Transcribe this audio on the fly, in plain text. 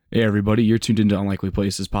Hey everybody, you're tuned into Unlikely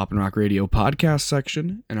Places Pop and Rock Radio podcast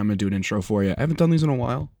section, and I'm going to do an intro for you. I haven't done these in a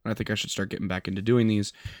while, and I think I should start getting back into doing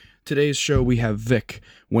these. Today's show, we have Vic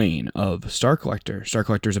Wayne of Star Collector. Star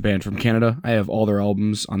Collector is a band from Canada. I have all their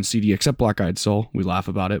albums on CD except Black Eyed Soul. We laugh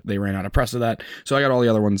about it. They ran out of press of that, so I got all the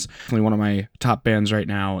other ones. Definitely one of my top bands right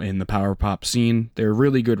now in the power pop scene. They're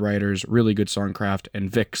really good writers, really good songcraft,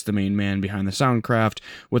 and Vic's the main man behind the soundcraft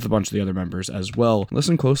with a bunch of the other members as well.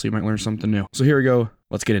 Listen closely, you might learn something new. So here we go.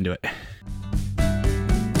 Let's get into it.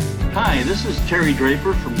 Hi, this is Terry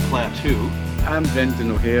Draper from Plateau. I'm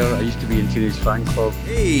Brendan O'Hare. I used to be in Teenage Fan Club.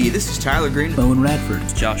 Hey, this is Tyler Green. Owen Radford.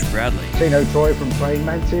 It's Josh Bradley. Tino Troy from Praying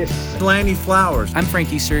Mantis. Blandy Flowers. I'm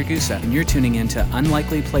Frankie Siragusa, and you're tuning in to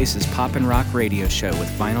Unlikely Places Pop and Rock Radio Show with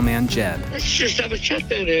Final Man Jeb. Let's just have a chat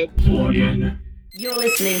there. You're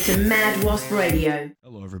listening to Mad Wasp Radio.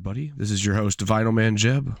 Hello, everybody. This is your host, Vinyl Man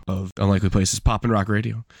Jeb of Unlikely Places Pop and Rock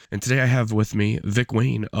Radio. And today I have with me Vic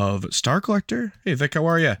Wayne of Star Collector. Hey, Vic, how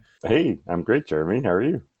are you? Hey, I'm great, Jeremy. How are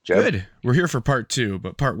you? Jeb? Good. We're here for part 2,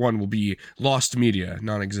 but part 1 will be lost media,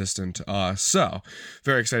 non-existent. So,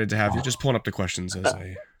 very excited to have you. Just pulling up the questions as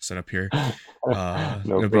I set up here.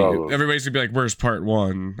 No problem. Everybody's going to be like, where's part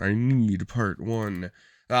 1? I need part 1.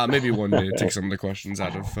 Maybe one day take some of the questions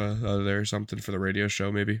out of there or something for the radio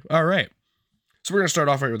show, maybe. All right. So we're going to start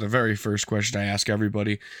off right with the very first question I ask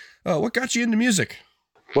everybody. What got you into music?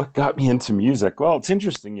 What got me into music? Well, it's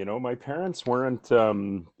interesting, my parents weren't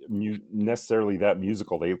necessarily that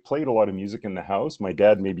musical. They played a lot of music in the house. My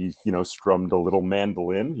dad maybe, strummed a little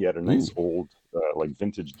mandolin. He had a nice old,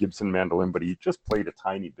 vintage Gibson mandolin, but he just played a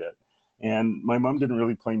tiny bit. And my mom didn't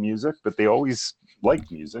really play music, but they always liked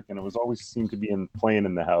music, and it was always seemed to be playing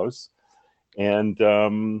in the house. And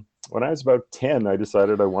when I was about 10, I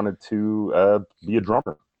decided I wanted to be a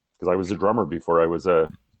drummer, because I was a drummer before I was a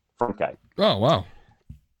front guy. Oh, wow.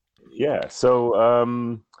 Yeah, so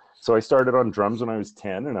I started on drums when I was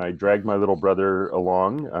 10, and I dragged my little brother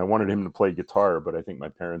along. I wanted him to play guitar, but I think my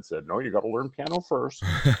parents said, no, you got to learn piano first.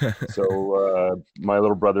 So my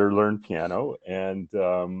little brother learned piano, and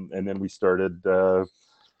then we started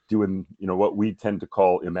doing, what we tend to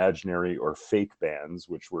call imaginary or fake bands,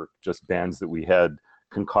 which were just bands that we had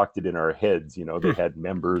concocted in our heads. They had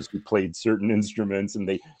members who played certain instruments,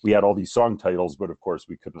 and we had all these song titles, but of course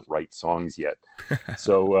we couldn't write songs yet.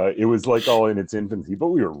 So it was like all in its infancy, but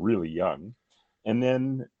we were really young. And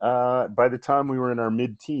then by the time we were in our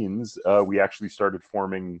mid-teens, we actually started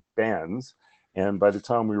forming bands. And by the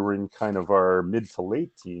time we were in kind of our mid to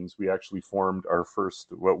late teens, we actually formed our first,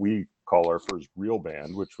 what we call our first real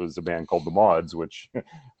band, which was a band called The Mods, which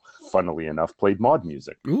funnily enough played mod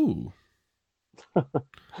music. Ooh.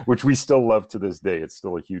 Which we still love to this day. It's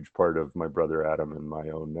still a huge part of my brother Adam and my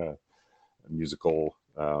own musical.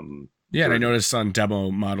 Yeah, and I noticed on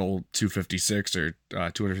demo model 256 or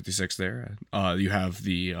 256 there, you have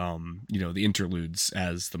the the interludes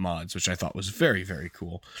as the mods, which I thought was very, very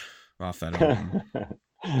cool off that album.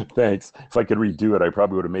 Thanks. If I could redo it, I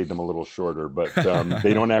probably would have made them a little shorter, but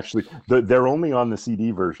they don't actually. They're only on the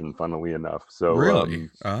CD version, funnily enough. So really,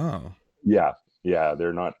 Yeah,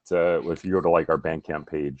 they're not. If you go to like our Bandcamp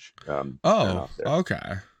page.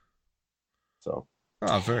 Okay. So.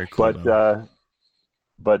 Oh, very cool.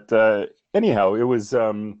 But anyhow, it was.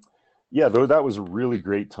 Though that was a really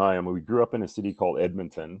great time. We grew up in a city called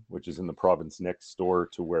Edmonton, which is in the province next door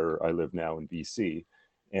to where I live now in BC.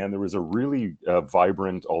 And there was a really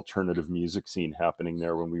vibrant alternative music scene happening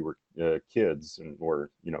there when we were kids or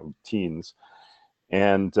teens.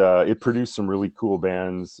 And it produced some really cool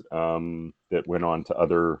bands that went on to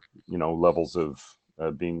other, levels of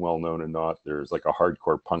being well known and not. There's like a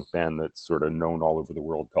hardcore punk band that's sort of known all over the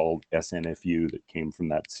world called SNFU that came from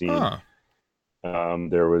that scene. Huh.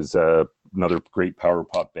 There was another great power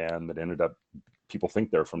pop band that ended up, people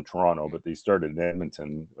think they're from Toronto, but they started in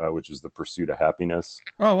Edmonton, which is The Pursuit of Happiness.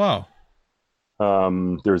 Oh, wow.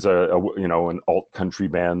 There's an alt country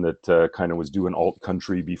band that kind of was doing alt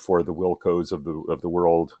country before the Wilcos of the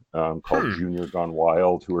world, called Junior Gone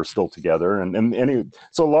Wild, who are still together.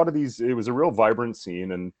 So a lot of these, it was a real vibrant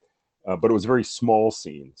scene, and but it was a very small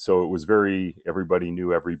scene. So it was everybody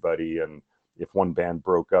knew everybody, and if one band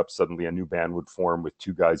broke up, suddenly a new band would form with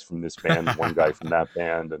two guys from this band, one guy from that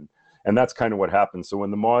band, and that's kind of what happened. So in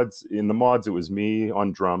the mods, it was me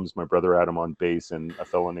on drums, my brother Adam on bass, and a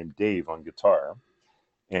fellow named Dave on guitar.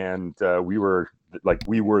 And we were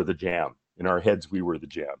the Jam. In our heads, we were the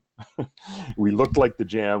Jam. We looked like the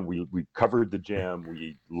Jam. We covered the Jam.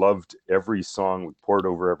 We loved every song. We poured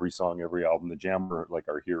over every song, every album. The Jam were like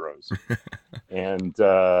our heroes. And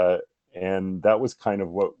that was kind of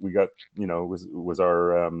what we got. Was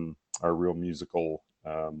our real musical.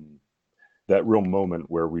 that real moment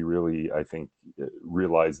where we really, I think,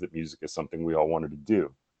 realized that music is something we all wanted to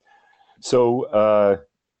do. So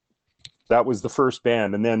that was the first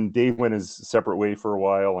band, and then Dave went his separate way for a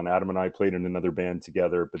while, and Adam and I played in another band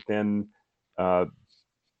together. But then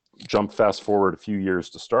jump fast forward a few years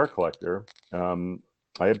to Star Collector.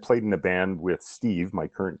 I had played in a band with Steve, my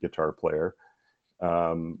current guitar player,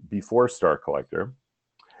 before Star Collector.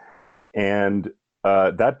 And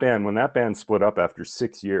that band, when that band split up after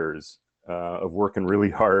 6 years of working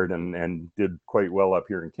really hard and did quite well up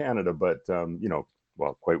here in Canada, but,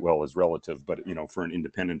 well, quite well is relative, but, for an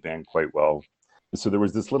independent band, quite well. So there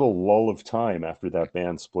was this little lull of time after that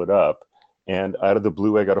band split up. And out of the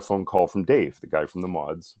blue, I got a phone call from Dave, the guy from the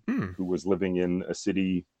Mods, who was living in a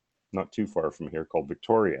city not too far from here called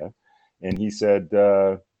Victoria. And he said,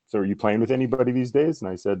 so are you playing with anybody these days? And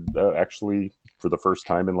I said, actually, for the first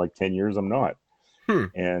time in like 10 years, I'm not.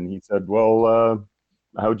 And he said, well,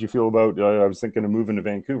 how'd you feel about, I was thinking of moving to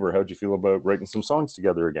Vancouver. How'd you feel about writing some songs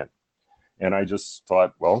together again? And I just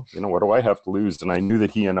thought, well, what do I have to lose? And I knew that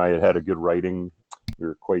he and I had a good writing. We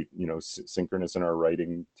were quite, synchronous in our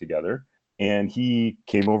writing together. And he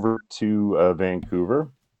came over to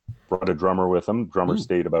Vancouver, brought a drummer with him. Drummer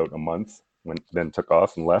stayed about a month, then took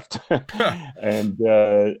off and left. And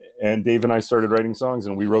Dave and I started writing songs,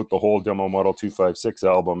 and we wrote the whole Demo Model 256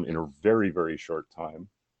 album in a very, very short time,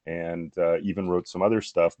 and even wrote some other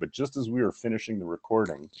stuff. But just as we were finishing the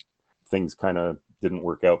recording, things kind of didn't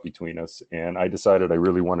work out between us, and I decided I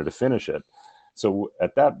really wanted to finish it. So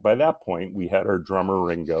by that point, we had our drummer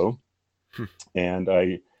Ringo,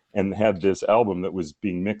 and had this album that was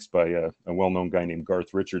being mixed by a well-known guy named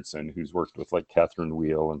Garth Richardson, who's worked with like Catherine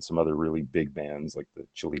Wheel and some other really big bands like the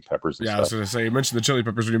Chili Peppers and stuff. I was going to say, you mentioned the Chili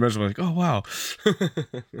Peppers when you mentioned, like, oh, wow.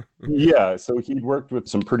 Yeah, so he'd worked with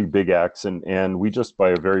some pretty big acts, and we just, by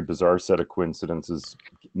a very bizarre set of coincidences,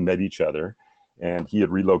 met each other. And he had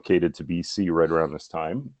relocated to BC right around this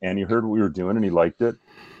time, and he heard what we were doing, and he liked it.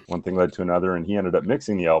 One thing led to another, and he ended up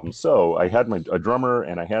mixing the album. So I had a drummer,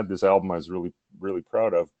 and I had this album I was really, really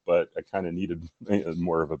proud of, but I kind of needed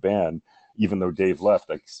more of a band. Even though Dave left,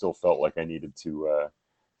 I still felt like I needed to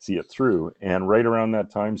see it through. And right around that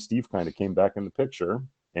time, Steve kind of came back in the picture,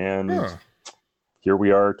 and here we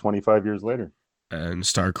are 25 years later. And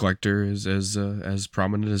Star Collector is as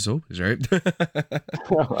prominent as always, right?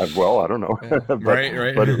 Well, I don't know. but,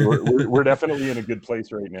 right. But we're definitely in a good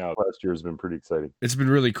place right now. Last year has been pretty exciting. It's been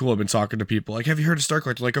really cool. I've been talking to people like, have you heard of Star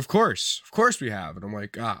Collector? Like, of course we have. And I'm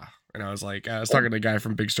like, And I was like, I was talking to a guy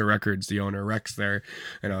from Big Star Records, the owner, Rex, there.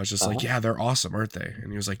 And I was just like, yeah, they're awesome, aren't they?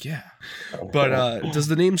 And he was like, yeah. But does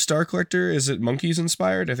the name Star Collector, is it Monkeys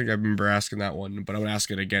inspired? I think I remember asking that one, but I would ask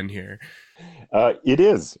it again here. It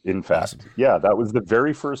is, in fact. Awesome. Yeah, that was the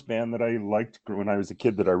very first band that I liked when I was a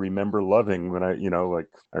kid that I remember loving. When I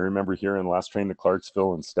remember hearing Last Train to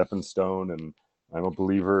Clarksville and Steppin' Stone and I'm a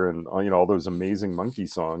Believer and, all those amazing Monkey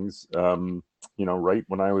songs, right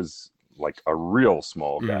when I was like a real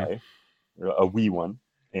small guy, a wee one.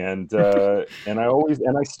 And I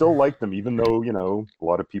still like them, even though, a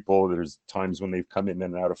lot of people, there's times when they've come in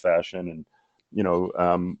and out of fashion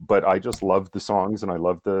and, but I just loved the songs and I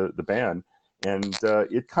loved the band. And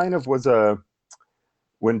it kind of was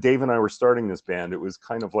when Dave and I were starting this band, it was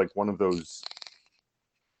kind of like one of those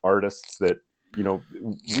artists that,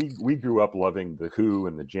 we grew up loving the Who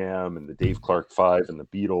and the Jam and the Dave Clark Five and the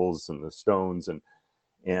Beatles and the Stones and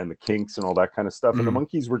the Kinks and all that kind of stuff. And the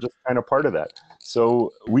Monkees were just kind of part of that.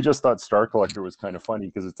 So we just thought Star Collector was kind of funny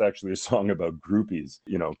because it's actually a song about groupies,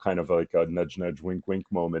 kind of like a nudge, nudge, wink, wink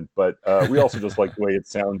moment. But we also just liked the way it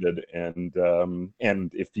sounded. And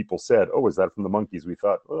if people said, oh, is that from the Monkees? We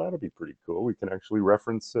thought, well, that'd be pretty cool. We can actually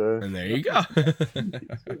reference. And there you go.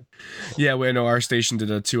 Yeah, we know our station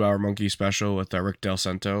did a 2-hour Monkey special with Rick Del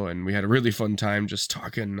Santo, and we had a really fun time just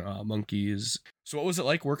talking Monkees. So what was it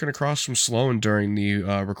like working across from Sloan during the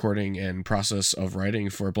recording and process of writing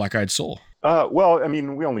for Black Eyed Soul? Well, I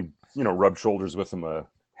mean, we only, rubbed shoulders with him a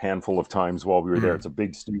handful of times while we were there. It's a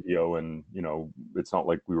big studio and, it's not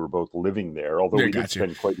like we were both living there, although we did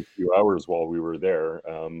spend quite a few hours while we were there.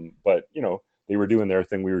 But, they were doing their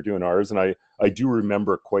thing, we were doing ours. And I do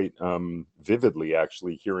remember quite vividly,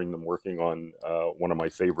 actually, hearing them working on one of my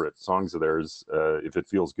favorite songs of theirs, If It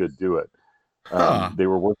Feels Good, Do It. They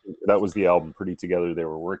were working, that was the album Pretty Together they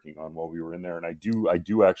were working on while we were in there, and I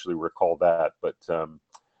do actually recall that. But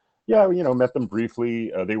met them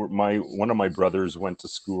briefly. They were one of my brothers went to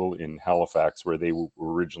school in Halifax where they were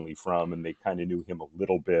originally from, and they kind of knew him a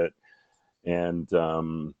little bit. And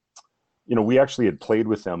we actually had played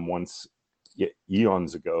with them once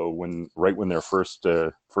eons ago, right when their first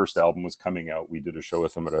album was coming out. We did a show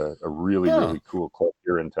with them at a really cool club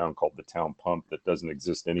here in town called the Town Pump that doesn't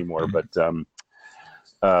exist anymore. But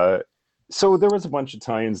so there was a bunch of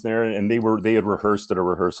tie-ins there, and they had rehearsed at a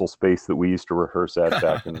rehearsal space that we used to rehearse at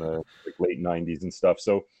back in the late 90s and stuff.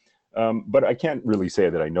 So but I can't really say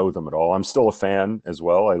that I know them at all. I'm still a fan as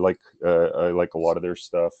well. I like a lot of their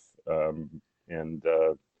stuff, and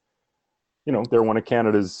they're one of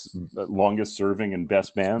Canada's longest serving and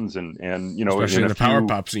best bands, and especially in the power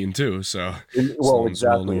pop scene too. So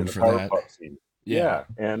exactly, in the power pop scene. Yeah.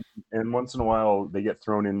 And once in a while they get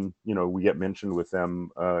thrown in, we get mentioned with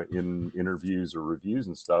them in interviews or reviews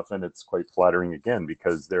and stuff, and it's quite flattering again,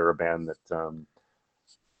 because they're a band that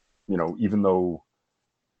even though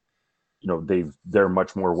they're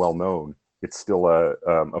much more well known, it's still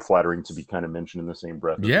a flattering to be kind of mentioned in the same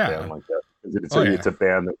breath as a band like that. It's a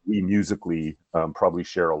band that we musically probably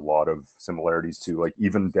share a lot of similarities to, like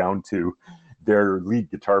even down to their lead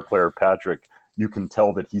guitar player Patrick. You can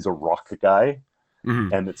tell that he's a rock guy,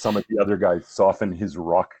 and that some of the other guys soften his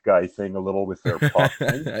rock guy thing a little with their pop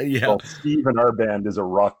thing. Well, Steve in our band is a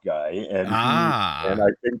rock guy, and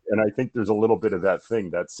I think there's a little bit of that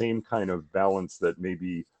thing, that same kind of balance that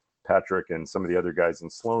maybe Patrick and some of the other guys in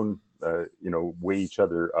Sloan, weigh each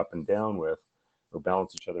other up and down with, or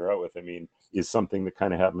balance each other out with. I mean, is something that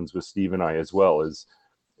kind of happens with Steve and I as well. Is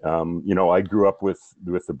I grew up with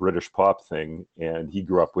the British pop thing, and he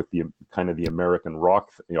grew up with the kind of the American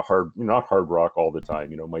rock, not hard rock all the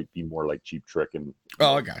time. Might be more like Cheap Trick and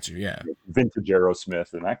I got you, yeah, vintage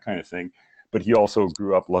Aerosmith and that kind of thing. But he also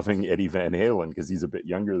grew up loving Eddie Van Halen, because he's a bit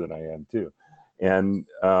younger than I am too. And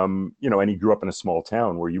and he grew up in a small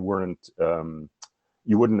town where you wouldn't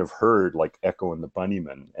have heard like Echo and the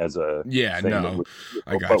Bunnymen as a thing.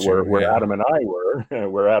 I got but you. Where Adam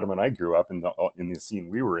and I grew up in the scene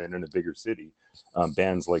we were in a bigger city,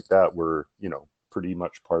 bands like that were pretty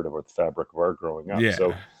much part of the fabric of our growing up.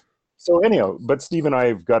 So anyhow, but Steve and I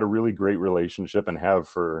have got a really great relationship, and have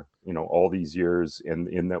for all these years,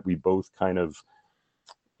 in that we both kind of,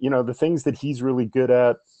 the things that he's really good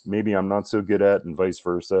at, maybe I'm not so good at, and vice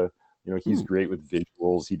versa. He's great with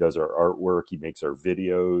visuals. He does our artwork. He makes our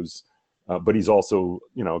videos. But he's also,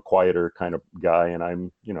 a quieter kind of guy. And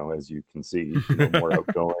I'm, as you can see, more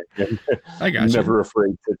outgoing. And I got you. Never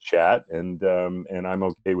afraid to chat. And I'm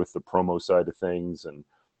okay with the promo side of things. And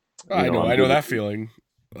I know that feeling.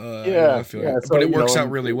 But it works out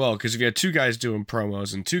really well, because if you had two guys doing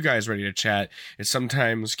promos and two guys ready to chat,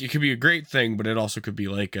 it could be a great thing, but it also could be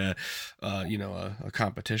like a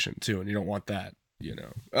competition too, and you don't want that.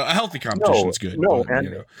 A healthy competition is good. No,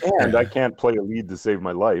 but, I can't play a lead to save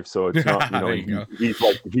my life, so it's not.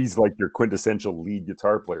 He's like your quintessential lead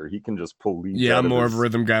guitar player. He can just pull leads. Yeah, I'm more of a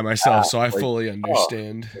rhythm guy myself, so I fully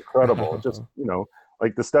understand. Incredible, just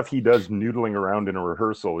like the stuff he does noodling around in a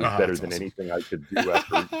rehearsal is better than anything I could do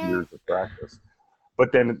after years of practice.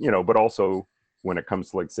 But then, but also when it comes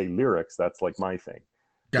to like say lyrics, that's like my thing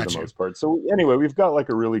for the most part. So anyway, we've got like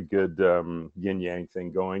a really good yin yang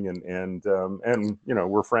thing going, and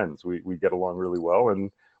we're friends. We get along really well, and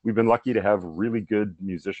we've been lucky to have really good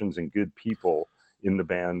musicians and good people in the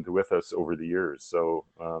band with us over the years. So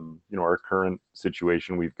our current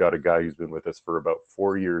situation, we've got a guy who's been with us for about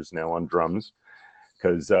 4 years now on drums,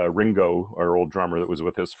 because Ringo, our old drummer that was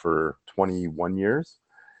with us for 21 years,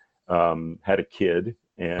 had a kid,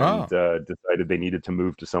 and decided they needed to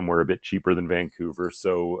move to somewhere a bit cheaper than Vancouver.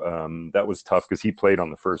 So that was tough, because he played on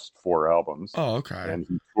the first 4 albums. Oh, okay. And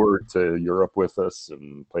he toured to Europe with us,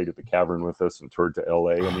 and played at the Cavern with us, and toured to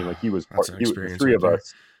LA. I mean, like he was the three of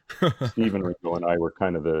us, Steve and Ringo and I, were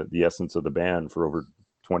kind of the essence of the band for over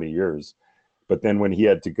 20 years. But then when he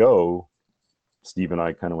had to go, Steve and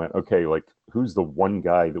I kind of went, okay, like who's the one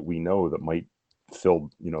guy that we know that might fill,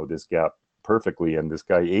 this gap perfectly? And this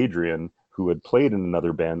guy, Adrian, who had played in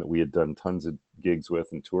another band that we had done tons of gigs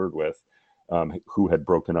with and toured with, who had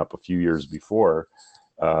broken up a few years before,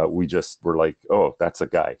 we just were like, oh, that's a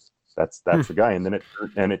guy. That's a guy. And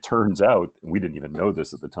then it turns out, we didn't even know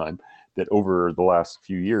this at the time, that over the last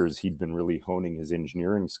few years, he'd been really honing his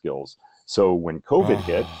engineering skills. So when COVID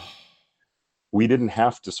hit, we didn't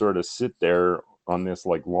have to sort of sit there on this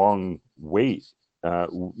like long wait.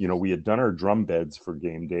 We had done our drum beds for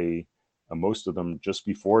game day, most of them just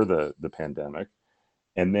before the pandemic,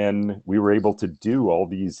 and then we were able to do all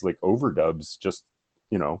these like overdubs, just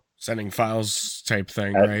sending files type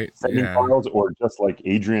thing, right? Sending files, or just like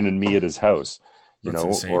Adrian and me at his house, That's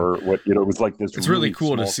insane. or what, it was like this. It's really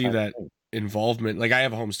cool to see that. Thing. involvement. Like, I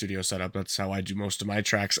have a home studio set up. That's how I do most of my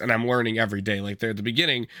tracks, and I'm learning every day. Like, there at the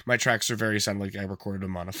beginning, my tracks are very sound like I recorded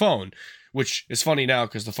them on a phone, which is funny now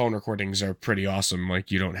because the phone recordings are pretty awesome.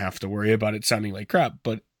 Like, you don't have to worry about it sounding like crap,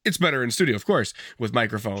 but it's better in studio, of course, with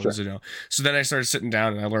microphones, you know. So then I started sitting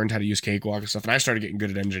down and I learned how to use Cakewalk and stuff, and I started getting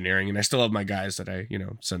good at engineering, and I still have my guys that I, you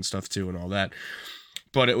know, send stuff to and all that.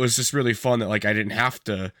 But it was just really fun that, like, I didn't have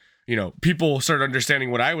to, you know, people started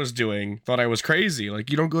understanding what I was doing, thought I was crazy. Like,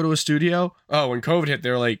 you don't go to a studio? Oh, when COVID hit,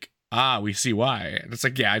 they're like, we see why. And it's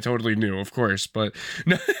like, yeah, I totally knew, of course. But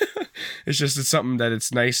no, it's something that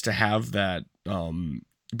it's nice to have that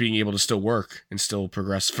being able to still work and still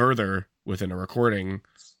progress further within a recording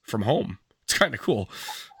from home. It's kind of cool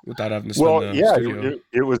without having to spend the studio.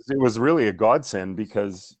 It was really a godsend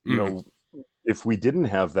because, you know, if we didn't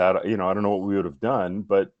have that, you know, I don't know what we would have done,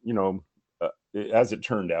 but, you know, as it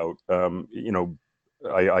turned out, you know,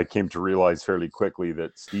 I came to realize fairly quickly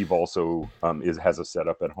that Steve also has a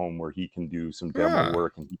setup at home where he can do some demo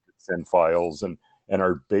work and he can send files, and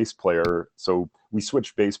our bass player. So we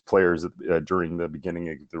switched bass players during the beginning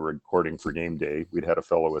of the recording for game day. We'd had a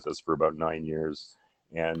fellow with us for about 9 years,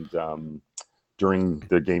 and during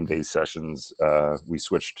the game day sessions, we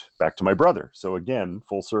switched back to my brother. So again,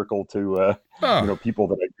 full circle to you know, people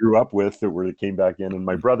that I grew up with that came back in, and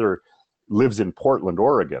my brother lives in Portland,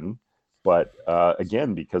 Oregon. But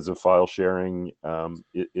again, because of file sharing,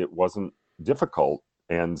 it wasn't difficult,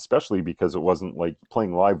 and especially because it wasn't like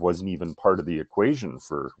playing live wasn't even part of the equation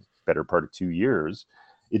for better part of 2 years.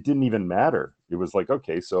 It didn't even matter. It was like,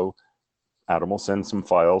 okay, so Adam will send some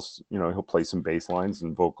files, you know, he'll play some bass lines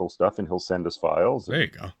and vocal stuff, and he'll send us files. There you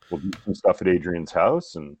go. We'll do some stuff at Adrian's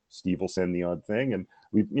house, and Steve will send the odd thing, and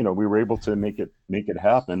we were able to make it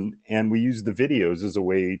happen. And we used the videos as a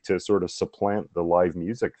way to sort of supplant the live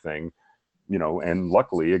music thing, you know. And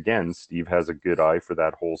luckily, again, Steve has a good eye for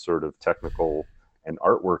that whole sort of technical and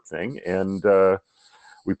artwork thing, and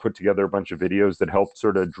we put together a bunch of videos that helped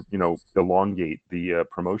sort of, you know, elongate the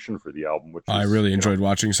promotion for the album. Which I really enjoyed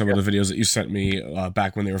watching some of the videos that you sent me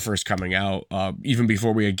back when they were first coming out, even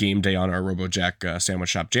before we had game day on our RoboJack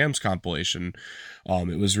Sandwich Shop Jams compilation.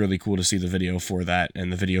 It was really cool to see the video for that,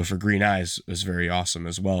 and the video for Green Eyes was very awesome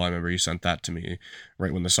as well. I remember you sent that to me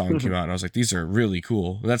right when the song came out, and I was like, these are really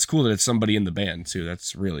cool. And that's cool that it's somebody in the band too.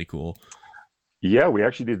 That's really cool. Yeah, we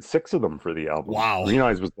actually did 6 of them for the album. Wow. Green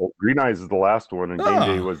Eyes is the last one, and Game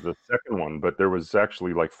Day was the second one, but there was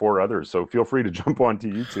actually like 4 others. So feel free to jump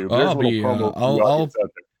onto YouTube. I'll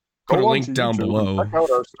put a link down below. Check out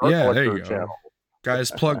our Star Collector channel. Guys,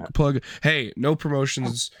 plug. Hey, no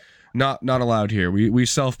promotions. Not allowed here. We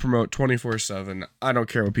self-promote 24/7. I don't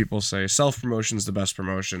care what people say. Self-promotion is the best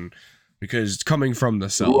promotion, because it's coming from the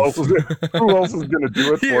self. Who else is going to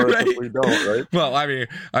do it for us if we don't, right? Well, I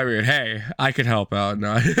mean, hey, I could help out.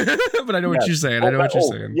 No, but I know what you're saying. I know what you're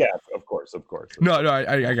saying. Yeah, of course. No,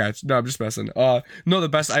 I got you. No, I'm just messing. No, the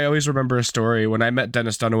best. I always remember a story when I met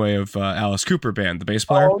Dennis Dunaway of Alice Cooper Band, the bass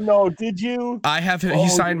player. Oh no, did you? I have him. He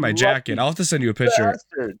signed my jacket. I'll have to send you a picture.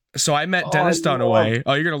 Bastard. So I met Dennis Dunaway.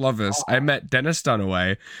 Oh, you're gonna love this. I met Dennis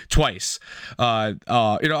Dunaway twice. You know,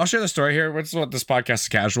 I'll share the story here. This podcast is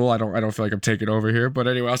casual. I don't feel like I'm taking over here, but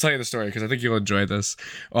anyway, I'll tell you the story because I think you'll enjoy this.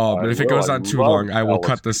 But if it goes on too long, I will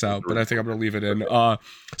cut this out. But I think I'm gonna leave it in.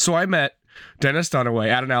 So I met Dennis Dunaway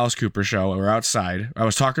at an Alice Cooper show. We were outside. I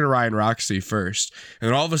was talking to Ryan Roxy first, and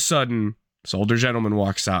then all of a sudden, this older gentleman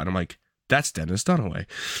walks out, and I'm like, that's Dennis Dunaway.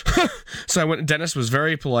 So I went. Dennis was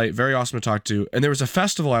very polite, very awesome to talk to. And there was a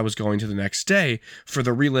festival I was going to the next day for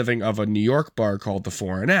the reliving of a New York bar called the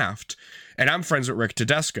Fore and Aft. And I'm friends with Rick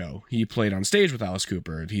Tedesco. He played on stage with Alice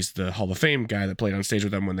Cooper. He's the Hall of Fame guy that played on stage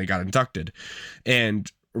with them when they got inducted. And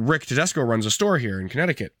Rick Tedesco runs a store here in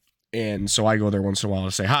Connecticut. And so I go there once in a while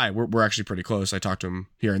to say hi. We're actually pretty close. I talked to him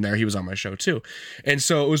here and there. He was on my show too. And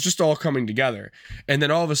so it was just all coming together. And then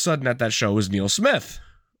all of a sudden at that show was Neil Smith,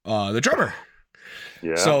 the drummer.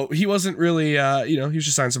 Yeah. So he wasn't really, he was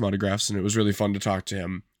just signing some autographs, and it was really fun to talk to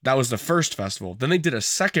him. That was the first festival. Then they did a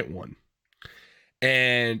second one,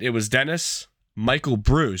 and it was Dennis, Michael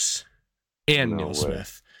Bruce, and Neil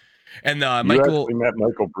Smith. And Michael actually met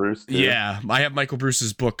Michael Bruce too. Yeah, I have Michael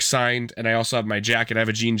Bruce's book signed, and I also have my jacket. I have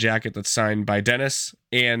a jean jacket that's signed by Dennis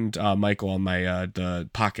and Michael on my the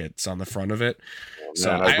pockets on the front of it. So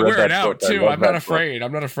I wear it out too. I'm not afraid.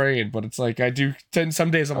 I'm not afraid, but it's like I do. Some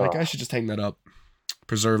days I'm like, I should just hang that up,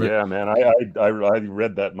 preserve it. Yeah, man. I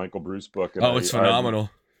read that Michael Bruce book. And it's phenomenal.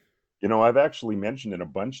 I've actually mentioned in a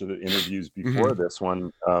bunch of the interviews before this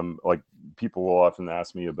one, like people will often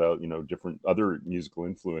ask me about, different other musical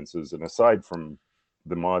influences. And aside from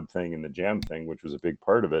the mod thing and the jam thing, which was a big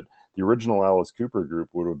part of it, the original Alice Cooper group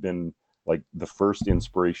would have been like the first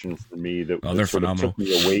inspiration for me that, Oh, that they're sort of phenomenal. took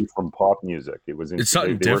me away from pop music. It was It's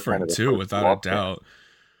something they were kind different of the too, first without a rock band. doubt.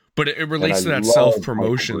 But it And I relates to that love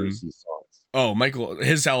self-promotion. Michael Bruce's songs. Oh, Michael,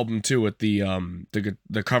 his album too, with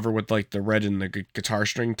the cover with like the red and the guitar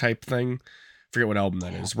string type thing. Forget what album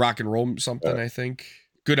that is. Rock and Roll something, I think.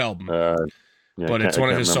 Good album. Yeah, but it's one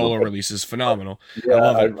of his solo releases. Phenomenal. Yeah, I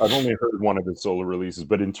love it. I've only heard one of his solo releases,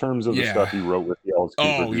 but in terms of the stuff he wrote with the Alice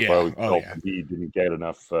Cooper group, I always felt that he didn't get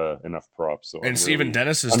enough props. So and Steven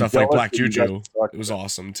Dennis's stuff like Black Juju, it was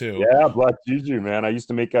awesome too. Yeah, Black Juju, man. I used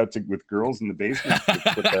to make out with girls in the basement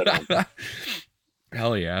to put that on.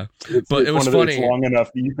 Hell yeah! It was funny. It's long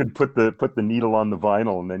enough that you could put the needle on the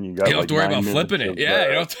vinyl, and then you got. You don't have to worry about flipping it. Yeah,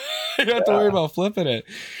 you don't have to worry about flipping it.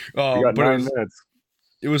 You got 9 minutes.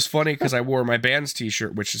 It was funny because I wore my band's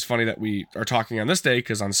t-shirt, which is funny that we are talking on this day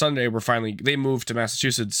because on Sunday they moved to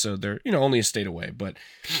Massachusetts, so they're only a state away, but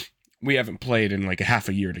we haven't played in like a half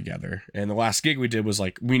a year together. And the last gig we did was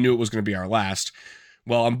like we knew it was going to be our last.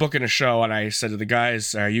 Well, I'm booking a show, and I said to the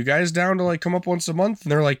guys, "Are you guys down to like come up once a month?"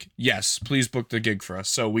 And they're like, "Yes, please book the gig for us."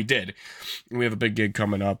 So we did. We have a big gig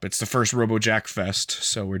coming up. It's the first RoboJack Fest,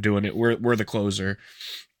 so we're doing it. We're the closer.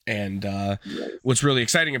 And what's really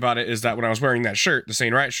exciting about it is that when I was wearing that shirt, the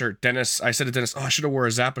Sane Riot shirt, I said to Dennis, "Oh, I should have wore a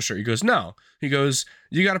Zappa shirt." He goes, "No." He goes,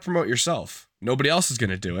 "You got to promote yourself. Nobody else is going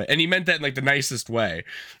to do it." And he meant that in like the nicest way.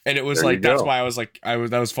 And it was like, that's why I was like, that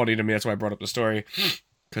was funny to me. That's why I brought up the story.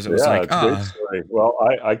 Because it was like, it's a great story. Well,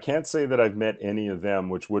 I can't say that I've met any of them,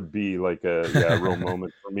 which would be like a real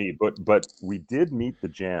moment for me. But we did meet the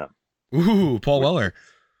Jam. Ooh, Paul Weller.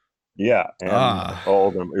 Yeah, and all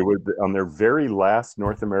of them. It was on their very last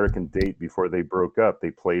North American date before they broke up.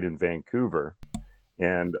 They played in Vancouver,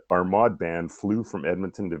 and our mod band flew from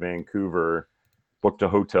Edmonton to Vancouver, booked a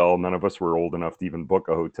hotel. None of us were old enough to even book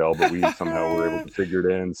a hotel, but we somehow were able to figure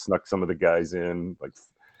it in, snuck some of the guys in, like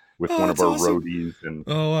with one of our roadies, and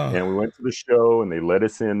and we went to the show, and they let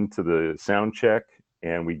us into the sound check,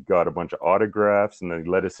 and we got a bunch of autographs, and they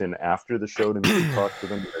let us in after the show to talk to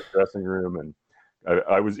them in their dressing room. And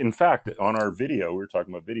I was, in fact, on our video, we were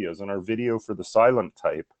talking about videos, on our video for the Silent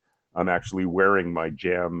Type, I'm actually wearing my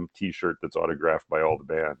Jam t-shirt that's autographed by all the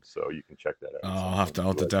bands, so you can check that out. Oh, I'll have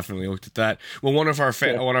to definitely look at that. Well, one of our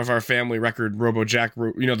family record RoboJack,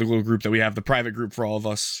 the little group that we have, the private group for all of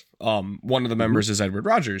us, one of the members is Edward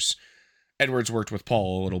Rogers. Edward's worked with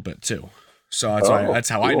Paul a little bit too. So that's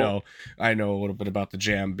how cool. I know a little bit about the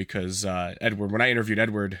Jam because Edward, when I interviewed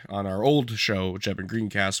Edward on our old show, Jeb and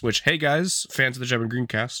Greencast, which, hey guys, fans of the Jeb and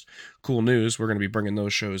Greencast, cool news. We're going to be bringing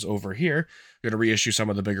those shows over here. We're going to reissue some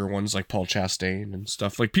of the bigger ones like Paul Chastain and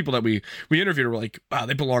stuff. Like people that we interviewed were like, wow,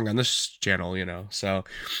 they belong on this channel, So,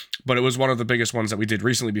 but it was one of the biggest ones that we did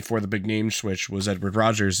recently before the big name switch was Edward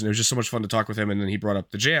Rogers. And it was just so much fun to talk with him. And then he brought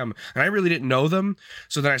up the Jam. And I really didn't know them.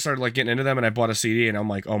 So then I started like getting into them and I bought a CD and I'm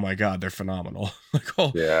like, oh my God, they're phenomenal. Like,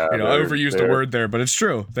 yeah, I overused the word there, but it's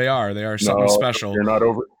true. They are something special. You're not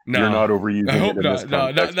overusing I hope it in this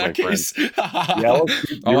not that case. I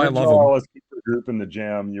love them. Group in the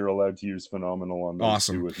Jam, you're allowed to use phenomenal on those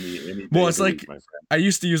awesome with me. Well, it's like I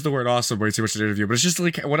used to use the word awesome way too much in an interview, but it's just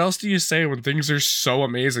like, what else do you say when things are so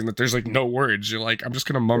amazing that there's like no words? You're like, I'm just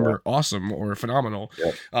gonna mumble awesome or phenomenal.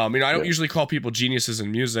 I don't usually call people geniuses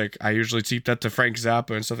in music. I usually keep that to Frank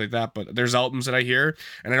Zappa and stuff like that. But there's albums that I hear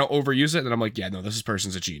and I don't overuse it, and I'm like, yeah, no, this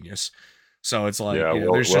person's a genius. So it's like,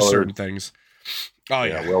 there's just certain things. Oh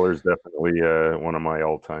yeah, Weller's definitely one of my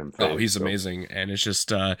all-time favorites. Oh, he's amazing, and it's just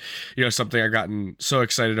something I've gotten so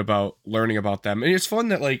excited about learning about them, and it's fun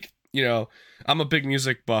that like I'm a big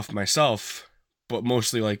music buff myself, but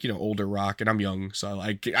mostly like older rock, and I'm young, so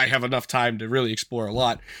I have enough time to really explore a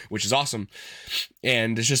lot, which is awesome.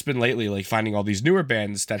 And it's just been lately like finding all these newer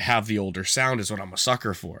bands that have the older sound is what I'm a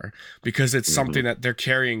sucker for, because it's something that they're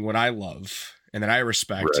carrying what I love and that I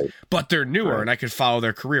respect, but they're newer, and I could follow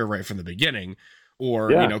their career right from the beginning,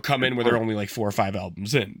 or come in where they're only like 4 or 5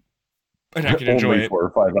 albums in, and I can enjoy it. 4 or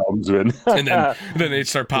 5 albums in, and then they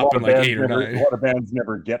start popping like 8 or 9. A lot of bands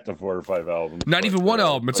never get to 4 or 5 albums. Not even one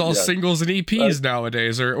album. It's all singles and EPs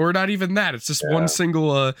nowadays, or not even that. It's just one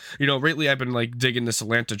single. Lately I've been like digging this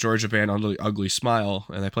Atlanta, Georgia band, Ugly Smile,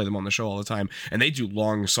 and I play them on the show all the time. And they do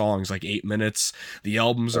long songs, like 8 minutes. The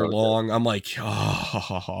albums are long. I'm like,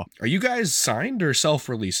 Are you guys signed or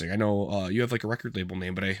self-releasing? I know you have like a record label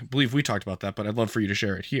name, but I believe we talked about that. But I'd love for you to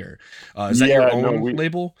share it here. Is that your own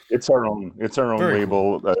label? It's our own. It's our own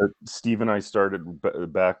label. Cool. Steve and I started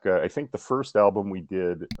back. I think the first album we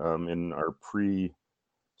did in our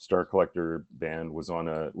pre-Star Collector band was on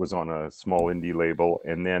a small indie label,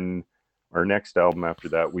 and then our next album after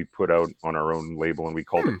that we put out on our own label, and we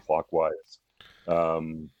called it Clockwise.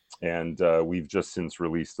 and we've just since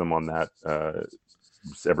released them on that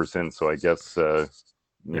ever since. So I guess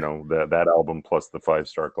you know, that album plus the 5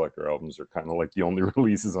 Star Collector albums are kind of like the only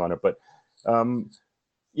releases on it. But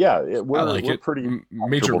we're pretty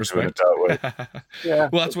major respect doing it that way. Yeah,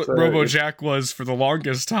 well, that's what RoboJack was for the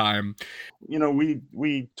longest time. You know,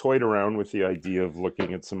 we toyed around with the idea of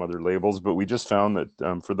looking at some other labels, but we just found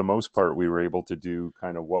that for the most part we were able to do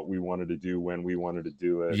kind of what we wanted to do when we wanted to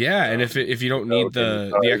do it. Yeah, and if you don't need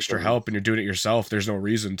the extra help and you're doing it yourself, there's no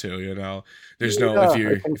reason to, you know. There's no,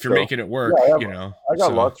 if you're making it work, you know. I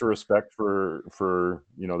got lots of respect for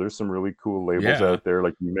you know, there's some really cool labels out there,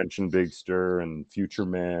 like you mentioned, Big Stir and Future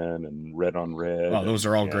Man and Red on Red. Oh, those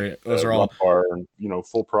are all great. Those are all, and, you know,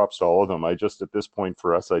 full props to all of them. I just, at this point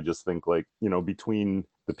for us, I just think, like, you know, between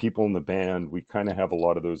the people in the band, we kind of have a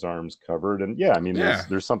lot of those arms covered. And I mean,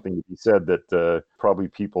 there's something to be said that probably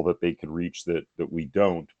people that they could reach that we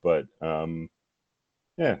don't, but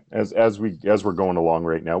as we're going along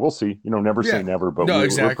right now, we'll see. You know, never say never, but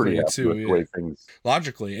we're pretty happy with the way things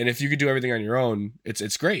logically. And if you could do everything on your own,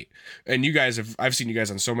 it's great. And you guys I've seen you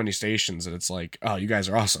guys on so many stations, and it's like, oh, you guys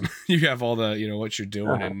are awesome. You have all the, you know, what you're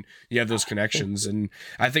doing, and you have those connections. And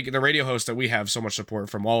I think the radio hosts that we have so much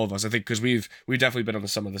support from all of us. I think because we've definitely been on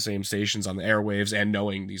some of the same stations on the airwaves and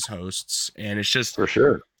knowing these hosts, and it's just for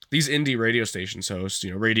sure. These indie radio stations host,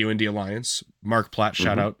 you know, Radio Indie Alliance, Mark Platt,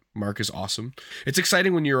 shout out. Mark is awesome. It's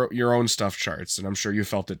exciting when your own stuff charts, and I'm sure you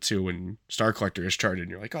felt it too when Star Collector is charted,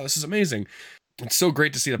 and you're like, oh, this is amazing. It's so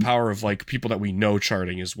great to see the power of, like, people that we know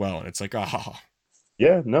charting as well, and it's like,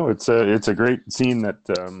 Yeah, no, it's a great scene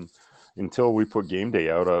that until we put Game Day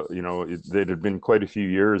out, you know, it had been quite a few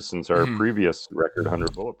years since our previous record,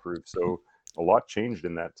 100 Bulletproof, so a lot changed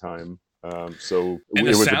in that time. So and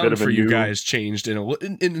it the was sound a bit of for a you new... guys changed in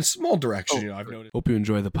a small direction. You know, I've noticed. Hope you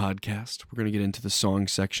enjoy the podcast. We're gonna get into the song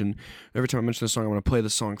section. Every time I mention the song, I'm gonna play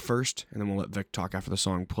the song first, and then we'll let Vic talk after the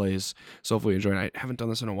song plays. So hopefully you enjoy it. I haven't done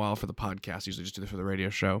this in a while for the podcast. Usually just do this for the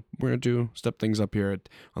radio show. We're gonna step things up here at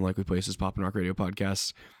Unlikely Places Pop and Rock Radio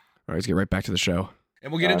Podcasts. All right, let's get right back to the show,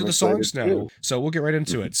 and we'll get into the songs now. Too. So we'll get right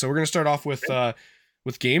into it. So we're gonna start off with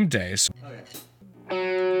Game Day.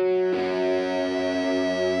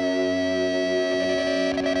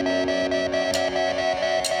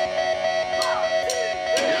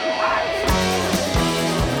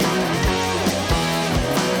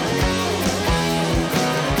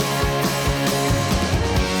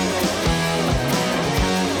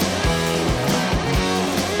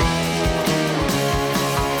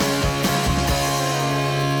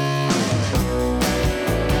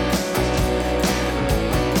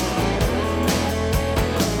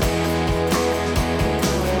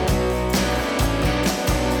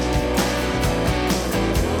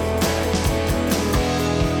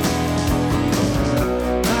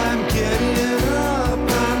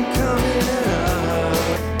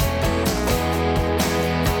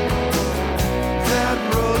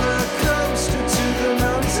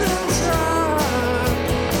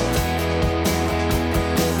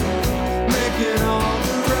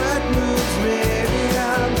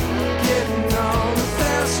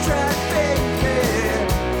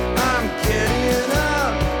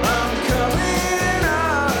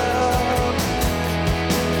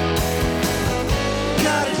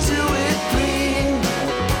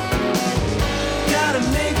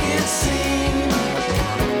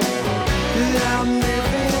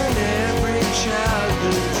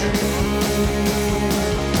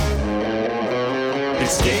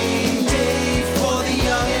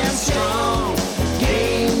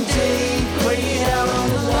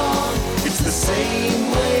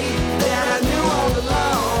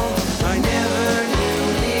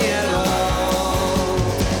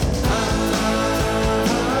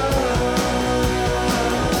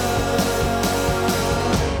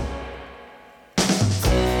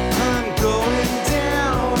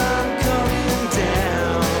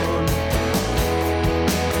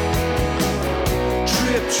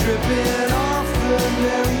 Tripping off the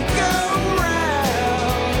merry-go-round,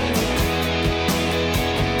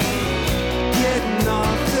 getting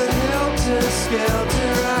off the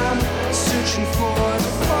helter-skelter. I'm searching for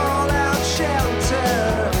the fallout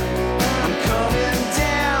shelter. I'm coming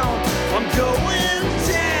down, I'm going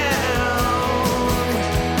down.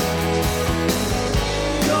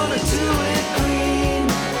 Gonna do it clean,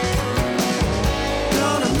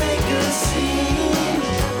 gonna make a scene,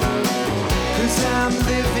 'cause I'm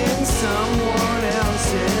living someone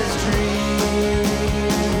else's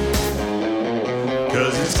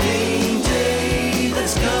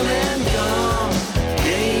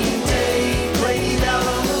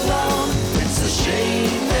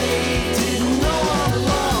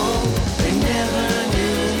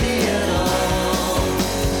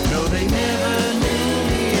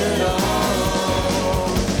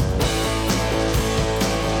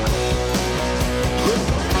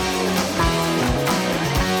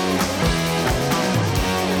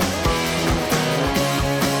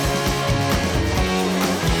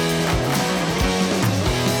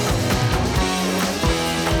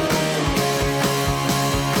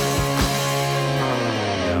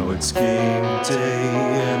It's game day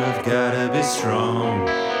and I've gotta be strong.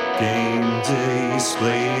 Game day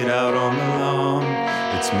splayed out on the lawn.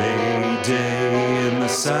 It's May Day in the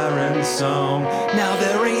siren song. Now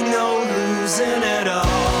there ain't no losing at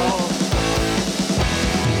all.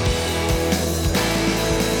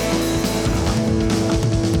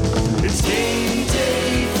 It's game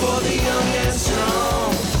day for the young and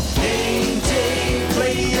strong. Game day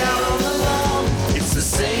played out on the lawn. It's the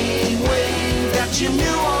same way that you knew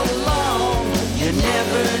all along. You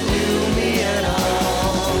never knew me at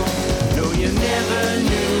all. No, you never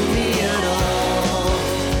knew me at all.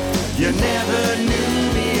 You never knew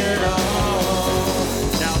me at all.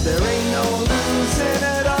 Now there ain't no losing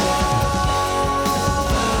at all.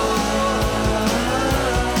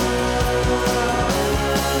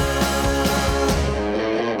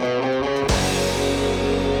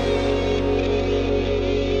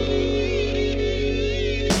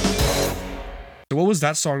 So what was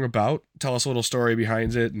that song about? Tell us a little story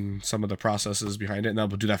behind it and some of the processes behind it, and then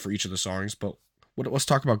we'll do that for each of the songs. But let's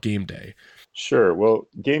talk about Game Day. Sure. Well,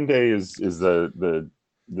 Game Day is the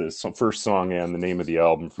first song and the name of the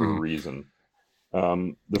album for a reason.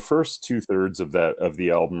 The first 2/3 of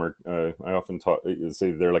the album are I often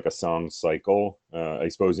say they're like a song cycle. I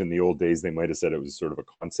suppose in the old days they might have said it was sort of a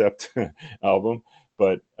concept album,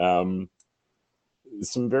 but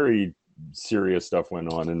some very serious stuff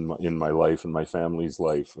went on in my life and my family's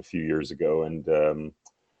life a few years ago, and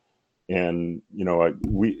you know,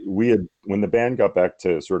 we had, when the band got back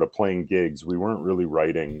to sort of playing gigs, we weren't really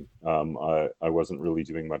writing. I wasn't really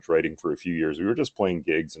doing much writing for a few years. We were just playing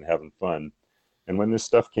gigs and having fun. And when this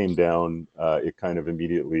stuff came down, it kind of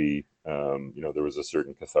immediately, you know, there was a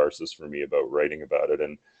certain catharsis for me about writing about it.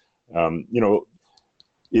 And, you know,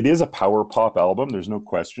 it is a power pop album. There's no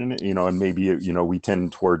question, you know, and maybe, you know, we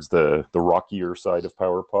tend towards the rockier side of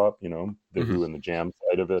power pop, you know, the Who and the Jam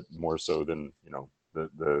side of it more so than, you know,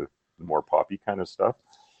 the more poppy kind of stuff.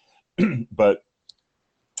 but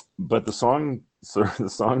the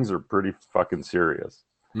songs are pretty fucking serious.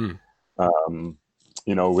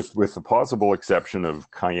 You know, with the possible exception of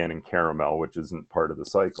Cayenne and Caramel, which isn't part of the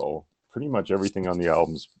cycle, pretty much everything on the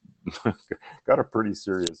album's got a pretty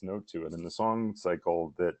serious note to it. And the song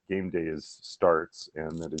cycle that Game Day starts,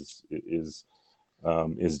 and that is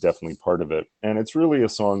definitely part of it. And it's really a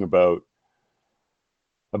song about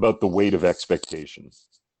the weight of expectation,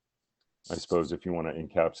 I suppose, if you want to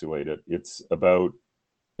encapsulate it. It's about,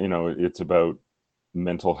 you know, it's about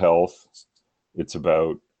mental health. It's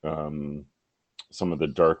about some of the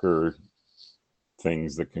darker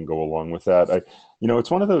things that can go along with that. You know,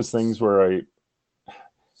 it's one of those things where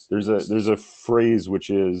there's a phrase which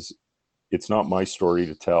is, it's not my story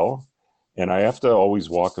to tell. And I have to always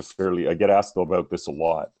walk I get asked about this a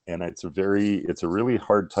lot. And it's a really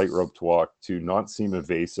hard tightrope to walk, to not seem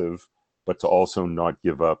evasive, but to also not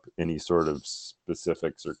give up any sort of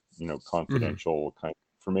specifics or, you know, confidential kind of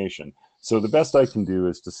information. So the best I can do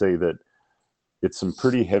is to say that it's some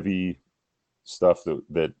pretty heavy stuff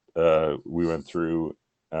that we went through,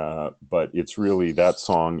 but it's really, that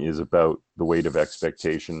song is about the weight of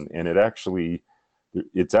expectation, and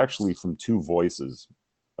it's actually from two voices.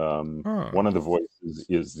 One of the voices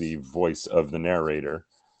is the voice of the narrator,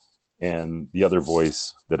 and the other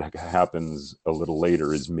voice that happens a little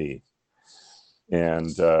later is me. And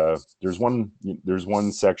there's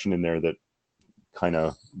one section in there that kind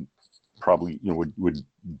of probably, you know, would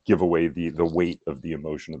give away the weight of the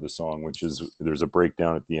emotion of the song, which is, there's a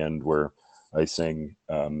breakdown at the end where I sing,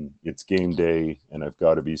 it's game day and I've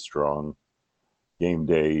got to be strong. Game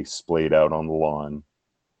day splayed out on the lawn.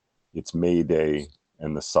 It's May Day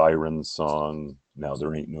and the siren song. Now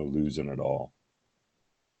there ain't no losing at all.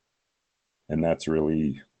 And that's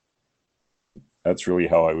really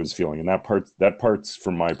how I was feeling. And that part's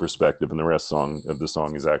from my perspective, and the rest of the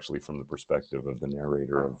song is actually from the perspective of the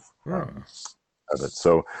narrator of it.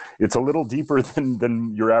 So it's a little deeper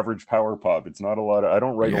than your average power pop. It's not a lot of, I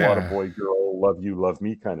don't write a lot of boy girl, love you, love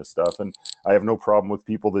me kind of stuff. And I have no problem with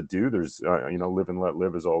people that do. There's, you know, live and let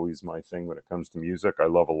live is always my thing when it comes to music. I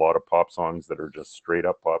love a lot of pop songs that are just straight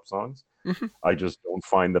up pop songs. I just don't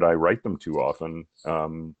find that I write them too often.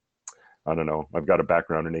 I don't know. I've got a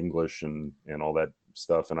background in English and all that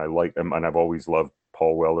stuff, and I like them, and I've always loved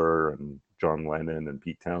Paul Weller and John Lennon and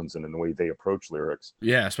Pete Townsend and the way they approach lyrics.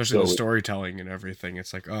 Yeah, especially the storytelling and everything.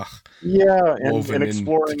 It's like, yeah, and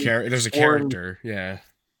exploring. There's a character, yeah.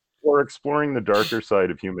 Or exploring the darker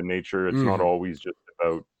side of human nature. It's not always just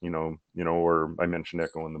about, you know, or I mentioned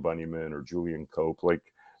Echo and the Bunnymen or Julian Cope. Like,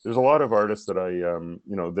 there's a lot of artists that I, you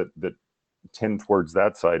know, that tend towards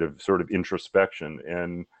that side of sort of introspection,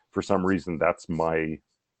 and for some reason that's my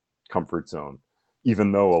comfort zone.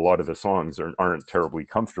 even though a lot of the songs aren't terribly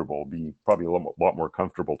comfortable, be probably a lot more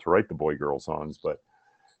comfortable to write the boy girl songs, but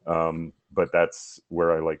that's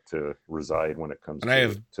where I like to reside when it comes And I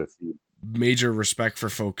have to theme. Major respect for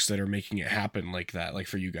folks that are making it happen like that, like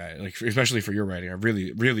for you guys, like especially for your writing. I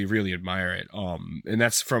really, really, really admire it. And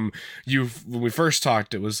that's from you. When we first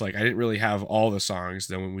talked, it was like I didn't really have all the songs.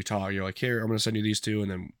 Then when we talked, you're like, here, I'm gonna send you these two,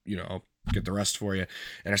 and then I'll get the rest for you.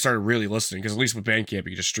 And I started really listening, because at least with Bandcamp you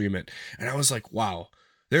can just stream it, and I was like, wow,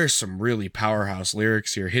 there's some really powerhouse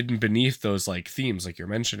lyrics here hidden beneath those like themes like you're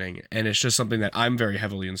mentioning. And it's just something that I'm very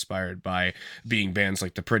heavily inspired by, being bands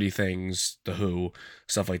like the Pretty Things, the Who,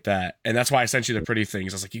 stuff like that. And that's why I sent you the Pretty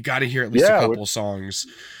Things. I was like, you got to hear at least a couple songs.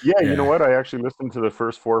 Yeah, you know what? I actually listened to the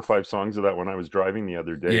first 4 or 5 songs of that when I was driving the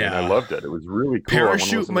other day, and I loved it. It was really cool.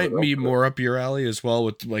 Parachute might be more up your alley as well,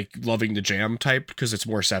 with like loving the jam type, because it's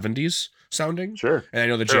more 70s sounding. Sure. And I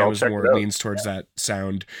know the jam is more leans towards that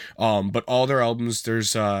sound. But all their albums,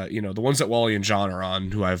 there's the ones that Wally and John are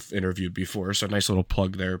on, who I've interviewed before, so a nice little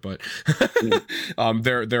plug there. But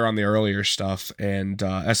they're on the earlier stuff, and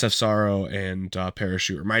SF Sorrow and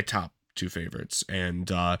Parachute are my top 2 favorites. And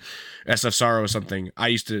SF Sorrow is something I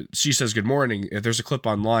used to. She Says Good Morning. There's a clip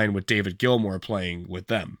online with David Gilmour playing with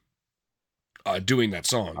them, doing that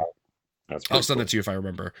song. I'll send it to you if I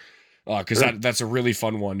remember. Because that's a really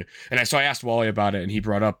fun one. And so I asked Wally about it, and he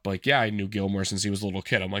brought up like, yeah, I knew Gilmour since he was a little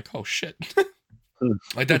kid. I'm like, oh shit.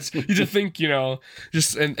 Like that's, you just think,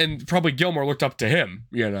 just, and probably Gilmour looked up to him,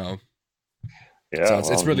 Yeah.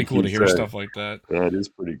 So it's really cool to hear stuff like that. Yeah, it is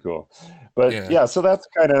pretty cool. But yeah, so that's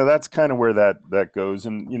kind of where that goes.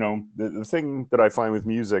 And the thing that I find with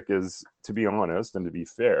music is, to be honest and to be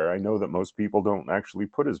fair, I know that most people don't actually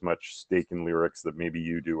put as much stake in lyrics that maybe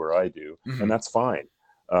you do or I do, and that's fine.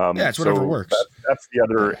 It's whatever works. That's the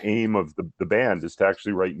other aim of the band, is to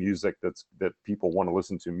actually write music that people want to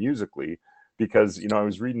listen to musically. Because I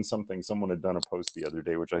was reading something, someone had done a post the other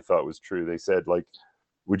day, which I thought was true. They said, like,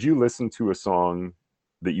 would you listen to a song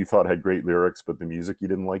that you thought had great lyrics but the music you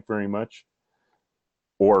didn't like very much,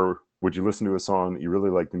 or would you listen to a song that you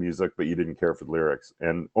really liked the music but you didn't care for the lyrics?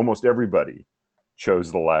 And almost everybody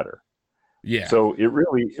chose the latter. Yeah. So it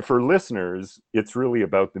really, for listeners, it's really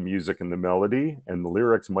about the music and the melody, and the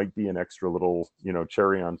lyrics might be an extra little,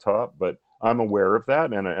 cherry on top, but I'm aware of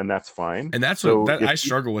that, and that's fine. And that's what I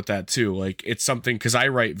struggle with that too. Like, it's something, because I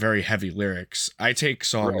write very heavy lyrics. I take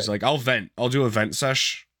songs, like I'll do a vent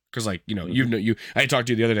sesh, because like, I talked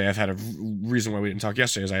to you the other day. I've had a reason why we didn't talk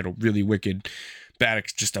yesterday is I had a really wicked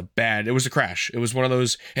it was a crash. It was one of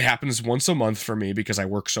those, it happens once a month for me because I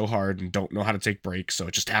work so hard and don't know how to take breaks. So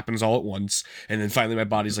it just happens all at once. And then finally my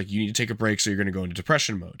body's like, you need to take a break, so you're going to go into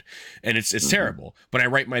depression mode. And it's terrible, but I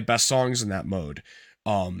write my best songs in that mode.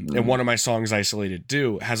 And one of my songs, Isolated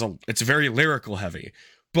Do, it's very lyrical heavy,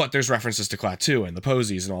 but there's references to Klaatu and the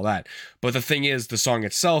Posies and all that. But the thing is, the song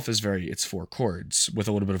itself is it's 4 chords with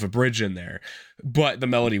a little bit of a bridge in there, but the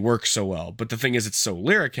melody works so well. But the thing is, it's so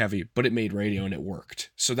lyric heavy, but it made radio and it worked.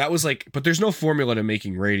 So that was like, but there's no formula to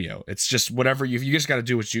making radio. It's just whatever you just got to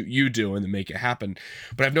do what you do and then make it happen.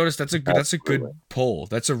 But I've noticed that's a good pull.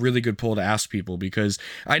 That's a really good pull to ask people, because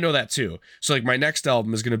I know that too. So like my next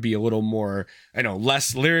album is going to be a little more,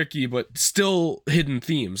 less lyric-y, but still hidden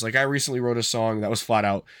themes. Like I recently wrote a song that was flat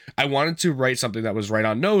out, I wanted to write something that was right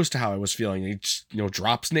on nose to how I was feeling. It just,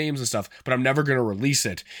 drops names and stuff, but I'm never going to release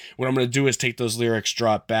it. What I'm going to do is take those lyrics,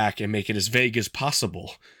 drop back, and make it as vague as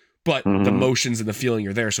possible. But the motions and the feeling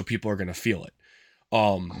are there, so people are going to feel it.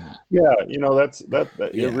 It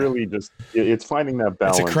really just, it's finding that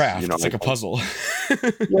balance. It's a craft. It's like a puzzle.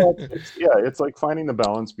 It's like finding the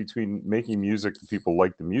balance between making music that people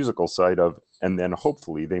like the musical side of, and then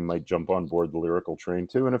hopefully they might jump on board the lyrical train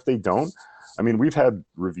too. And if they don't, we've had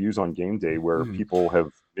reviews on Game Day where people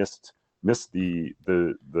have missed the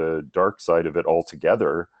dark side of it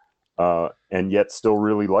altogether, and yet still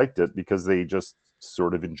really liked it because they just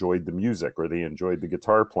sort of enjoyed the music, or they enjoyed the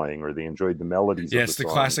guitar playing, or they enjoyed the melodies. Yeah, it's the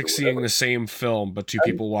classic seeing the same film, but two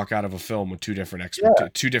people walk out of a film with two different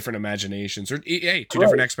two different imaginations, or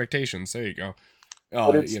different expectations. There you go.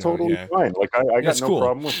 But it's totally fine. Like I got no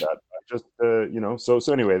problem with that. So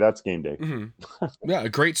anyway, that's Game Day. Yeah, a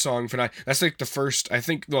great song for night. That's like the first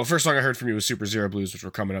song I heard from you was Super Zero Blues, which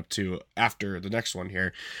we're coming up to after the next one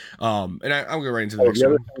here. And I'll go right into the next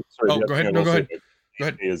one. Go ahead. Go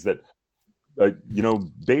ahead. Is that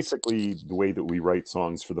basically the way that we write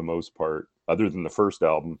songs for the most part, other than the first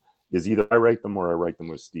album, is either I write them or I write them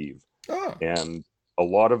with Steve. And a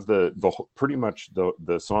lot of pretty much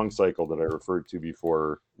the song cycle that I referred to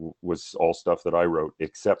before was all stuff that I wrote,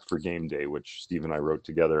 except for Game Day, which Steve and I wrote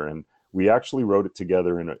together. And we actually wrote it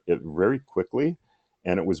together very quickly.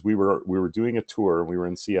 and it was we were doing a tour, and we were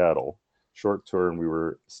in Seattle, short tour, and we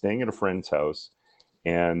were staying at a friend's house,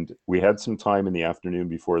 and we had some time in the afternoon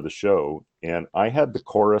before the show, and I had the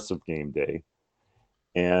chorus of Game Day,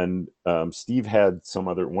 and Steve had one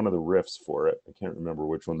of the riffs for it. I can't remember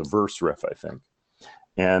which one, the verse riff, I think.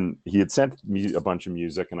 And he had sent me a bunch of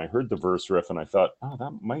music, and I heard the verse riff, and I thought, oh,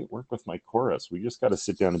 that might work with my chorus. We just got to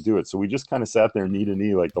sit down and do it. So we just kind of sat there knee to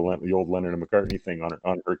knee, like the old Lennon and McCartney thing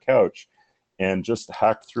on her couch, and just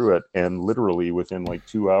hacked through it. And literally within like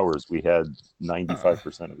 2 hours, we had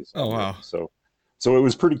 95% of the song. Oh, wow. So it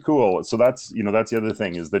was pretty cool. So that's the other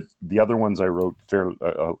thing, is that the other ones I wrote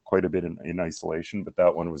quite a bit in isolation, but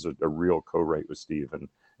that one was a real co-write with Steve,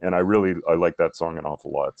 and I like that song an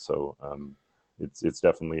awful lot. So it's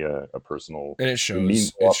definitely a personal, and it shows.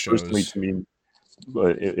 Means a lot personally to me,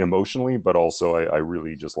 emotionally, but also I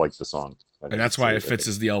really just like the song, and that's why it fits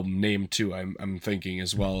as the album name too. I'm thinking,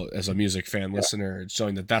 as well as a music fan listener, it's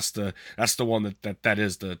showing that's the one that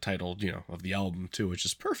is the title, of the album too, which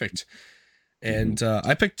is perfect. And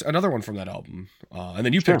I picked another one from that album, and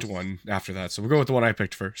then you picked one after that. So we'll go with the one I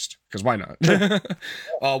picked first, because why not?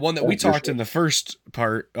 One that we talked in the first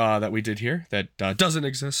part that we did here that doesn't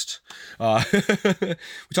exist. We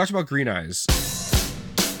talked about Green Eyes.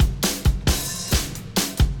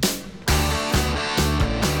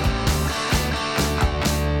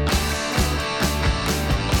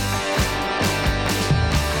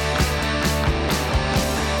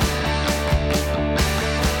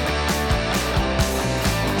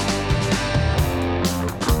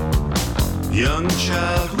 Young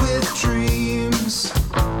child with dreams,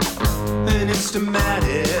 an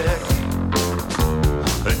instamatic,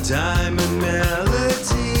 a diamond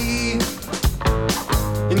melody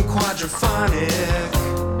in quadraphonic.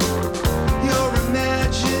 Your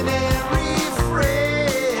imaginary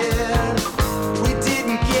friend, we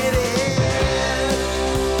didn't get it.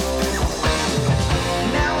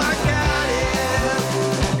 Now I got it.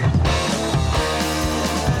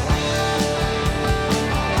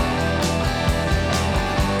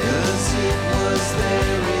 Cause it was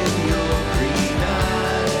there in your green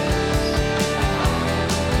eyes,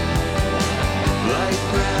 like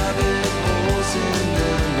rabbit holes in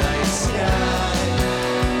the night sky,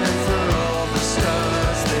 and for all the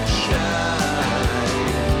stars that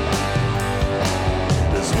shine,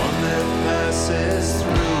 there's one that passes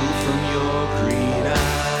through from your green eyes.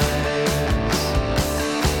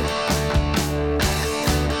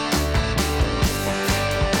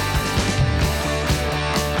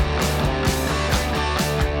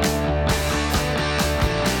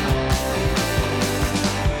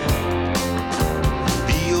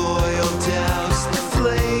 The oil doused the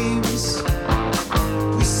flames,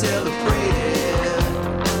 we celebrated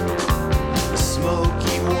a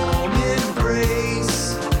smoky warm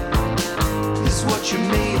embrace is what you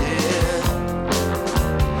made it.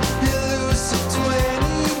 Elusive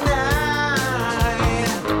 29,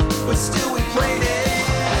 but still we played it.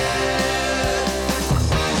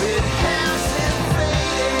 It hasn't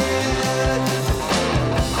faded.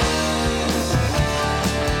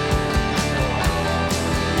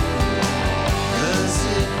 Cause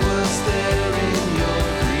it was there in your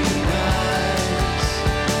green eyes,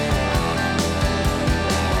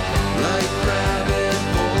 like rabbit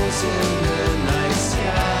holes in the night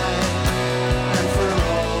sky,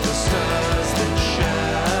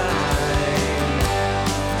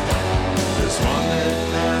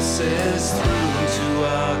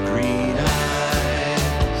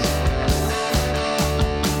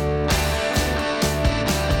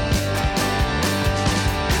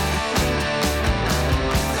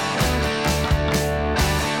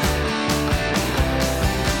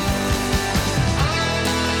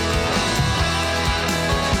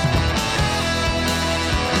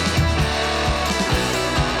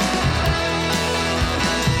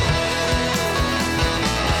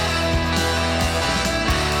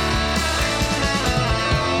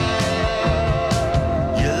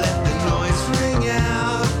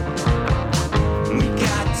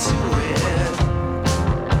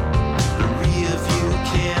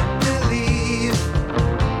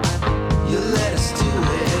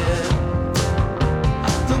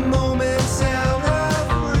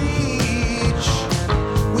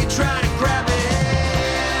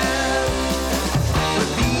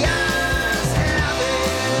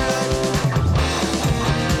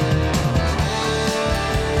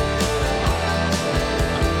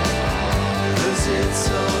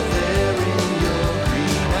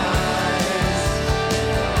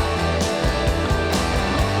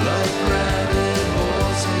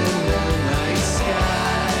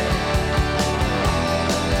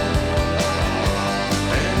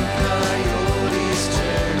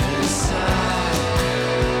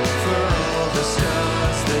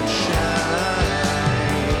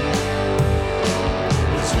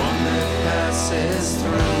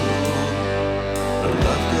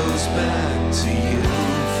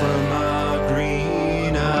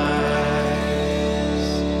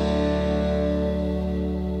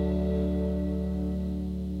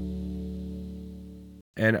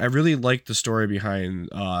 I really like the story behind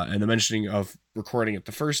and the mentioning of recording it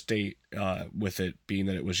the first date, with it being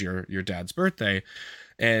that it was your dad's birthday.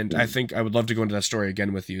 And I think I would love to go into that story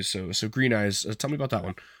again with you. So Green Eyes, tell me about that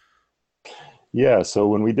one. Yeah, so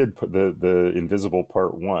when we did put the Invisible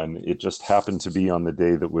Part 1, it just happened to be on the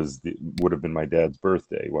day that would have been my dad's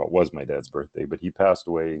birthday. Well, it was my dad's birthday, but he passed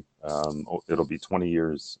away. It'll be 20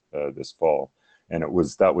 years this fall, and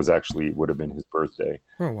that was actually would have been his birthday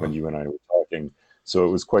when you and I were talking. So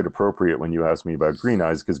it was quite appropriate when you asked me about Green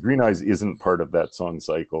Eyes, because Green Eyes isn't part of that song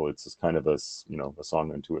cycle. It's just kind of a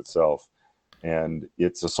song unto itself, and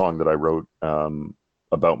it's a song that I wrote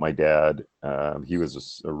about my dad. He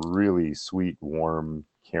was a really sweet, warm,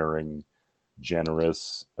 caring,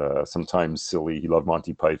 generous, sometimes silly. He loved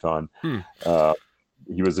Monty Python.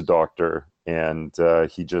 He was a doctor, and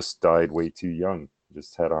he just died way too young.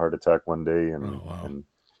 Just had a heart attack one day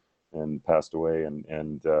and passed away.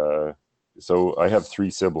 And so I have 3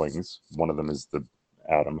 siblings. One of them is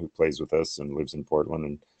Adam, who plays with us and lives in Portland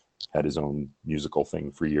and had his own musical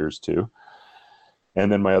thing for years too. And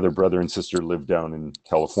then my other brother and sister live down in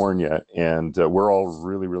California, and we're all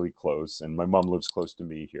really, really close. And my mom lives close to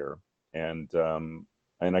me here. And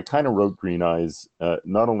I kind of wrote Green Eyes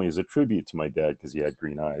not only as a tribute to my dad, because he had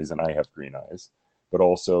green eyes and I have green eyes, but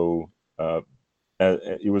also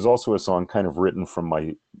it was also a song kind of written from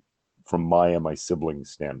my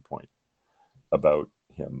siblings' standpoint about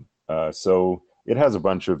him. So it has a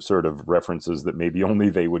bunch of sort of references that maybe only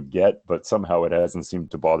they would get, but somehow it hasn't seemed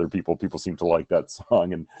to bother people. People seem to like that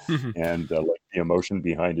song and like the emotion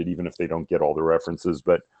behind it, even if they don't get all the references.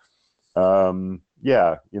 But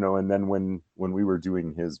yeah, and then when we were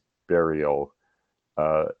doing his burial,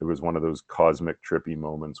 it was one of those cosmic trippy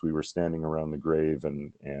moments. We were standing around the grave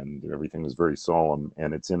and everything was very solemn,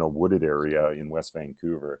 and it's in a wooded area in West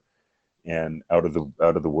Vancouver. And out of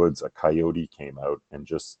the woods, a coyote came out and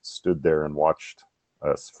just stood there and watched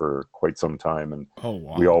us for quite some time. And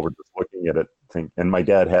we all were just looking at it, and my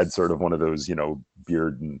dad had sort of one of those,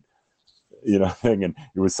 beard and, thing. And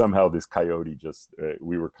it was somehow this coyote just,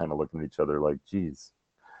 we were kind of looking at each other like, geez,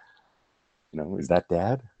 is that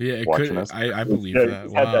dad? Yeah, it watching could. us? I believe that.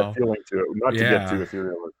 It had that feeling to it. Not to get too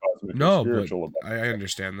ethereal or cosmic or spiritual about it. I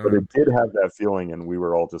understand that. But it did have that feeling, and we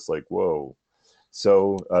were all just like, whoa.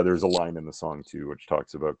 So there's a line in the song too, which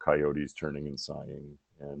talks about coyotes turning and sighing.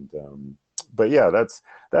 And but yeah, that's.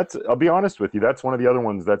 I'll be honest with you. That's one of the other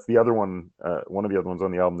ones. That's the other one. One of the other ones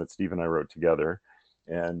on the album that Steve and I wrote together.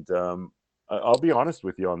 And I'll be honest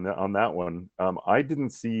with you on that one. I didn't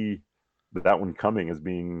see that one coming as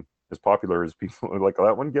being as popular as people like.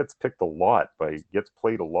 That one gets picked a lot gets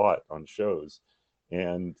played a lot on shows.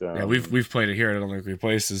 And yeah, we've played it here at Unlikely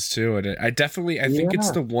Places too, and I think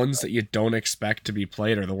it's the ones that you don't expect to be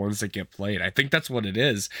played are the ones that get played. I think that's what it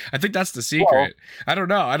is. I think that's the secret. Well, I don't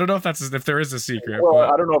know if there is a secret. Well,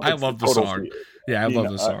 but I don't know. If I love the song. Yeah, I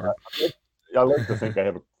love the song. I like to think I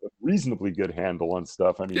have a reasonably good handle on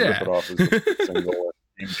stuff. I mean, Rip It Off is the single,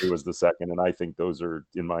 and Game was the second, and I think those are,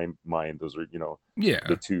 in my mind, those are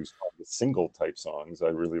the two single type songs. I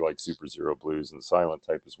really like Super Zero Blues and Silent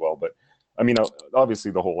Type as well, but. I mean, obviously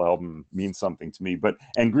the whole album means something to me,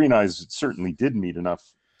 and Green Eyes certainly did mean enough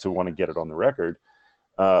to want to get it on the record.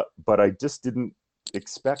 But I just didn't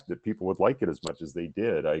expect that people would like it as much as they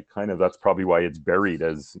did. That's probably why it's buried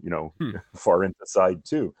as, far into side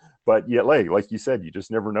 2. But yet, like you said, you just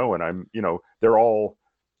never know. And they're all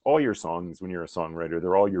your songs when you're a songwriter,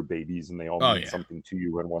 they're all your babies, and they all mean something to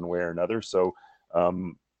you in one way or another. So,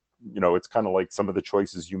 it's kind of like some of the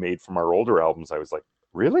choices you made from our older albums. I was like,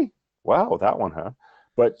 really? Wow, that one, huh?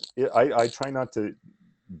 But I try not to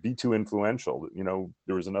be too influential.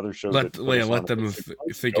 There was another show let them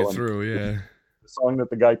think it through. Yeah, the song that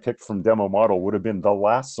the guy picked from Demo Model would have been the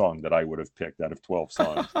last song that I would have picked out of 12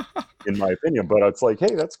 songs, in my opinion. But it's like,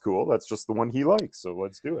 hey, that's cool. That's just the one he likes, so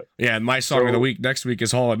let's do it. Yeah, and my song of the week next week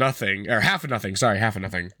is All or Nothing, or Half of Nothing. Sorry, Half of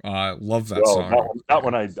Nothing. Love that song. That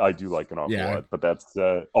one I do like an awful lot. But that's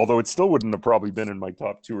although it still wouldn't have probably been in my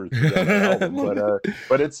top 2 or 3 on that album.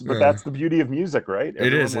 But that's the beauty of music, right?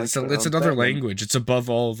 It is. It's another language. It's above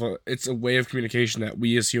all. It's a way of communication that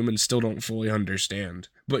we as humans still don't fully understand,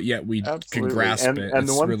 but yet we can grasp it. And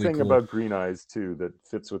the one really thing cool about Green Eyes too that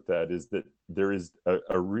fits with that is that there is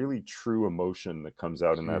a really true emotion that comes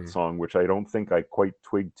out in that song, which I don't think I quite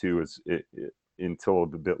twigged to until a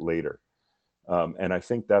bit later. And I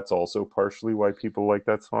think that's also partially why people like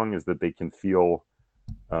that song, is that they can feel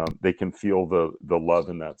the love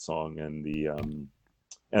in that song and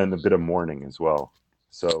the bit of mourning as well.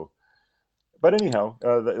 So, but anyhow,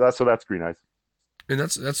 that's Green Eyes. And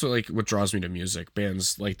that's what draws me to music.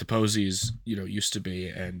 Bands like the Posies, used to be,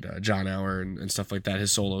 and John Hour and stuff like that,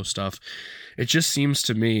 his solo stuff. It just seems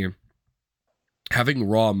to me, having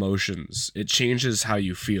raw emotions, it changes how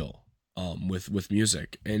you feel with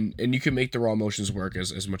music. And you can make the raw emotions work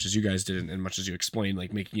as much as you guys did and much as you explained,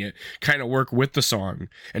 like making it kind of work with the song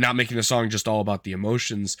and not making the song just all about the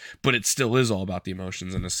emotions, but it still is all about the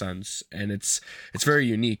emotions in a sense. And it's very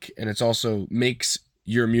unique, and it's also makes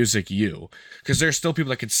your music you, because there's still people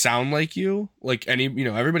that could sound like you, like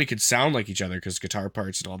everybody could sound like each other because guitar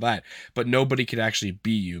parts and all that, but nobody could actually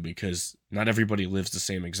be you because not everybody lives the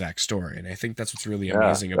same exact story. And I think that's what's really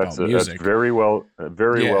amazing about music. That's very well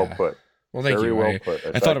put. Well, thank you. Well put.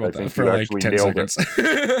 I thought about that for like 10 seconds.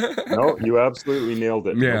 No, you absolutely nailed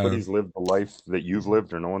it. Yeah. Nobody's lived the life that you've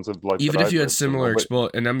lived, or no one's lived life. Even that if you I've had lived, similar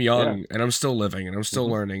and I'm young and I'm still living and I'm still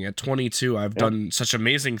Mm-hmm. learning. At 22, I've done such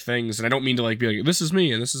amazing things, and I don't mean to like be like, this is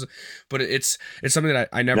me and this is, but it's something that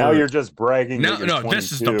I never. Now you're just bragging. No,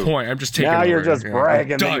 this is the point. I'm just taking. Now you're over. just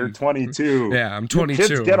bragging that you're 22. Yeah, I'm 22. You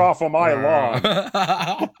kids, get off of my lawn.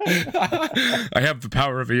 I have the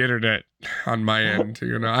power of the internet on my end.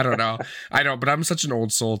 I don't know. But I'm such an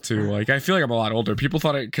old soul too. Like, I feel like I'm a lot older. People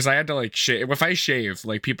thought because I had to like shave. If I shave,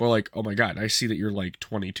 like, people are like, oh my God, I see that you're like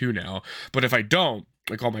 22 now. But if I don't,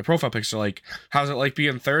 like, all my profile pics are like, how's it like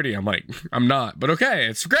being 30? I'm like, I'm not, but okay,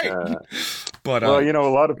 it's great. But well, a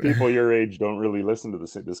lot of people your age don't really listen to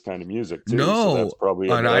this kind of music too. No, so that's probably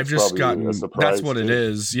and I've just gotten. That's what too. it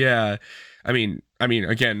is. Yeah, I mean,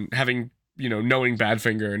 again, having knowing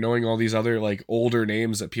Badfinger, knowing all these other like older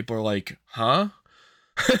names that people are like, huh?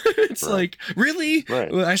 It's right. Like, really?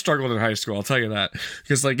 Right. I struggled in high school, I'll tell you that,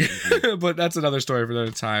 because like but that's another story for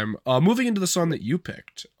another time. Moving into the song that you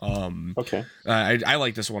picked, okay, I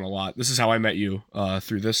like this one a lot. This is how I met you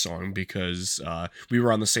through this song, because we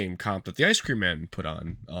were on the same comp that the Ice Cream Man put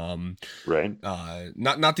on. Right.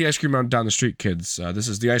 Not the Ice Cream Man down the street, kids. This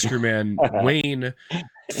is the Ice Cream Man Wayne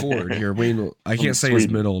Ford here. Wayne, I can't say his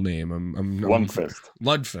middle name. I'm Lundqvist.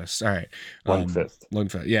 Lundqvist. All right.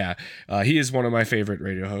 Lundqvist. Yeah. He is one of my favorite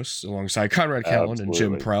radio hosts, alongside Conrad Callan and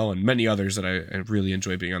Jim Prell and many others that I really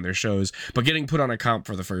enjoy being on their shows. But getting put on a comp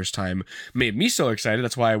for the first time made me so excited.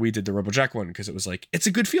 That's why we did the RoboJack one, because it was like, it's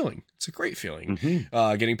a good feeling. It's a great feeling.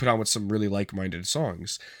 Mm-hmm. Getting put on with some really like-minded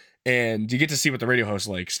songs. And you get to see what the radio host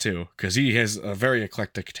likes too, because he has a very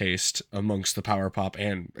eclectic taste amongst the power pop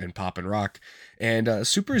and pop and rock. And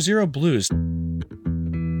Super Zero Blues.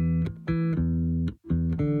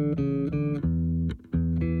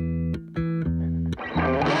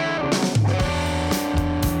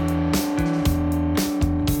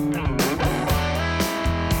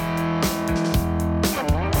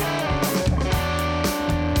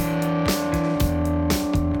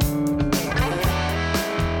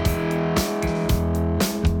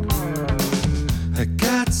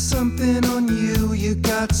 Something on you, you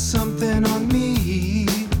got something on me.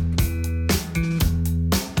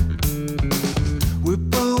 We're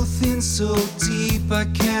both in so deep, I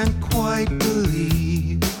can't quite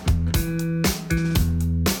believe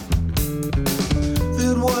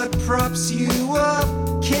that what props you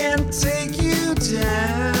up can't take you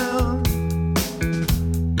down,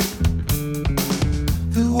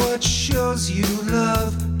 that what shows you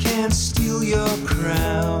love can't steal your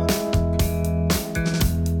crown.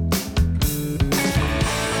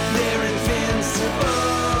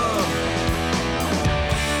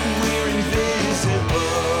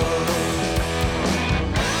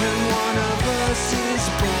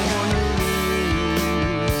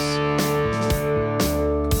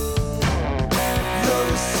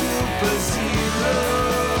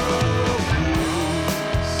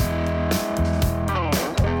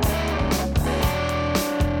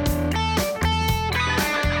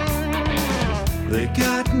 They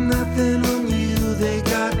got nothing on you, they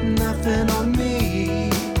got nothing on me.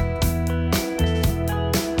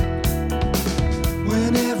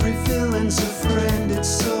 When every villain's a friend, it's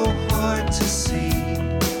so hard to see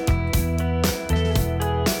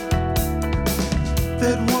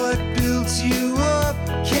that what builds you up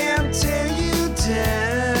can't tear you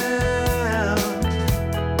down,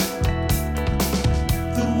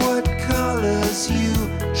 that what colors you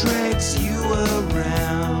drags you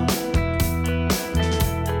around.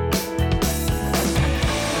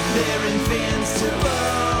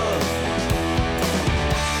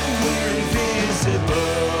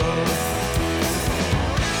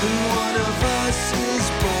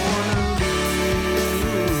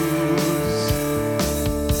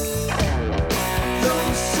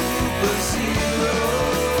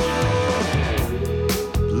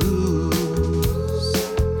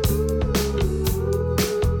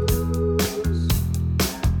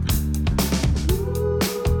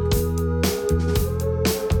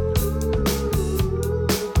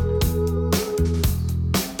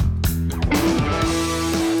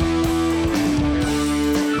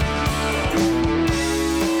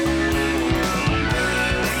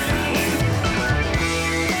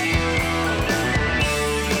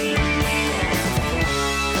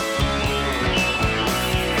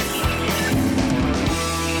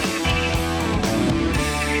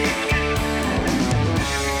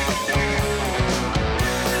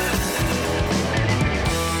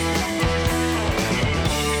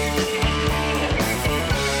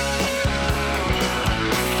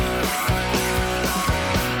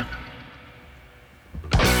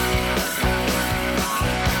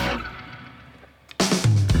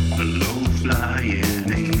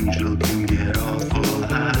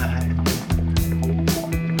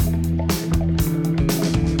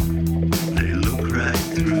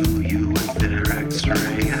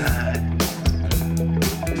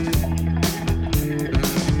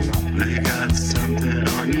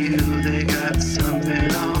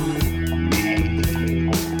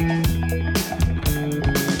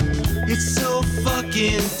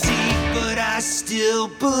 sinking deep, but I still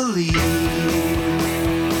believe.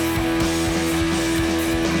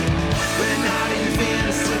 We're not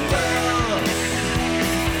invincible.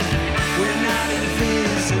 We're not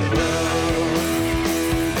invincible.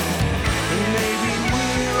 And maybe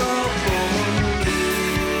we're all born to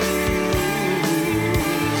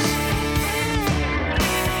lose.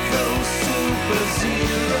 Those super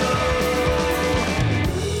zeros.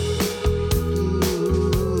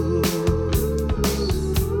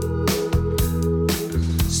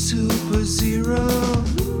 Super zero.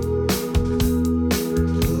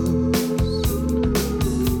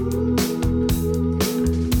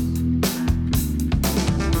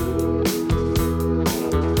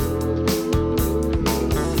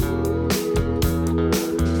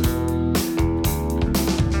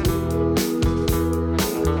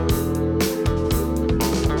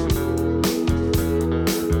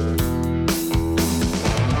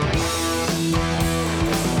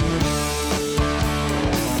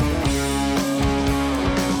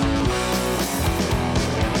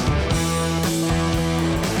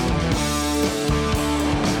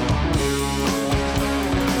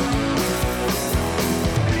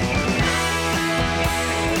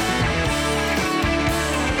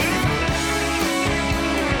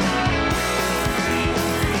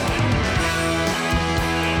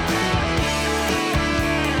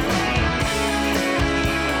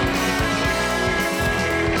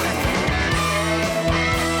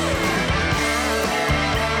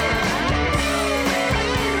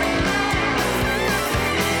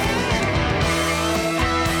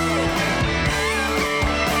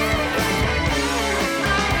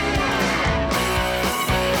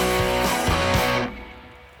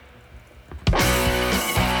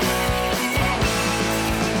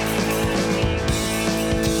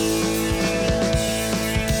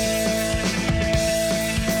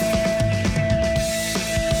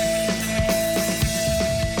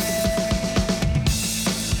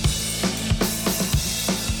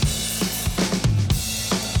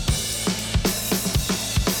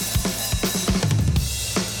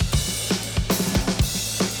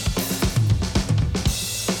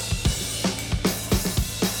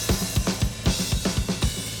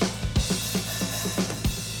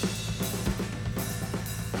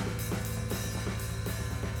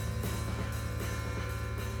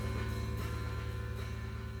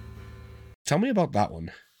 Tell me about that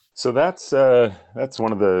one. So that's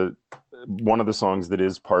one of the songs that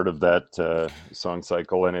is part of that song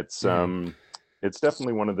cycle, and it's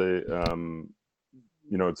definitely one of the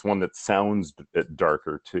it's one that sounds a bit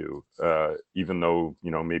darker too. Even though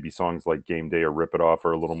maybe songs like Game Day or Rip It Off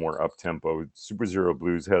are a little more up tempo, Super Zero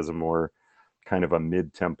Blues has a more kind of a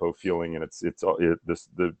mid tempo feeling, and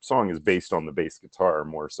the song is based on the bass guitar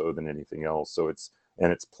more so than anything else. So it's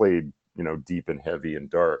played deep and heavy and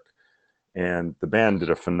dark. And the band did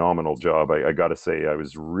a phenomenal job. I got to say, I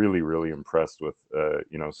was really, really impressed with,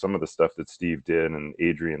 some of the stuff that Steve did, and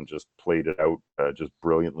Adrian just played it out just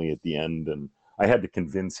brilliantly at the end. And I had to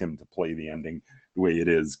convince him to play the ending the way it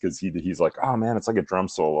is, because he's like, oh man, it's like a drum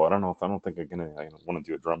solo. I don't think I want to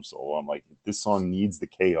do a drum solo. I'm like, this song needs the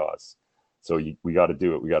chaos. So we got to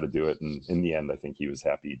do it. We got to do it. And in the end, I think he was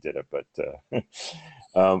happy he did it. But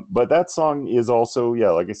that song is also,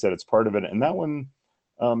 like I said, it's part of it. And that one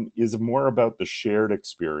is more about the shared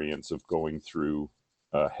experience of going through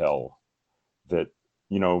hell. That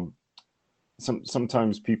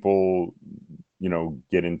sometimes people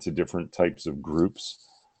get into different types of groups,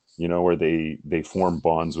 where they form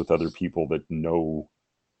bonds with other people that know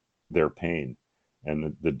their pain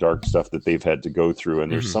and the dark stuff that they've had to go through.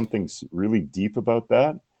 And there's something really deep about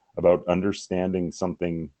that, about understanding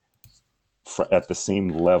something at the same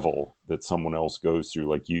level that someone else goes through.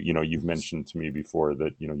 Like you've mentioned to me before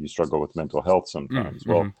that you struggle with mental health sometimes.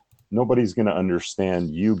 Well, nobody's going to understand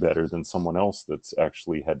you better than someone else that's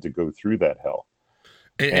actually had to go through that hell.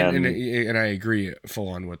 And I agree full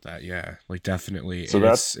on with that. Yeah, like definitely. So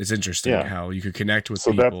it's interesting how you could connect with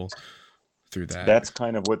people through that. That's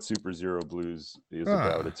kind of what Super Zero Blues is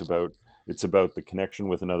about. It's about the connection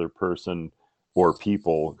with another person or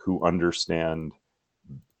people who understand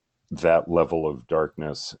that level of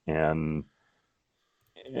darkness. And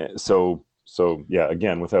so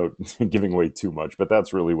again, without giving away too much, but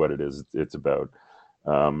that's really what it is. It's about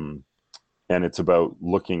and it's about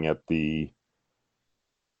looking at the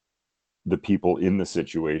people in the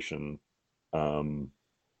situation, not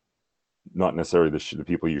necessarily the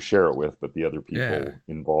people you share it with, but the other people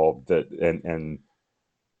involved, that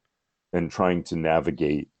and trying to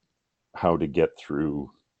navigate how to get through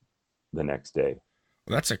the next day.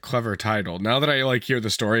 Well, that's a clever title. Now that I hear the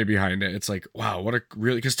story behind it, it's like, wow, what a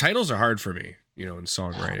really, because titles are hard for me. in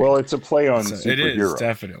songwriting. Well, it's a play on So superhero. it is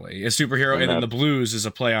definitely a superhero, and then the blues is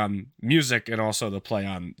a play on music and also the play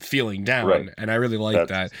on feeling down. Right. And I really like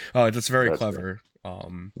that. Oh, that's very clever.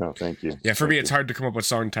 No, thank you. Yeah, for me, it's hard to come up with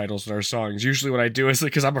song titles with our songs. Usually what I do is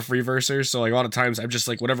because I'm a free verser, so like a lot of times I'm just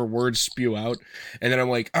like whatever words spew out, and then I'm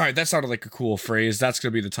like, all right, that sounded like a cool phrase. That's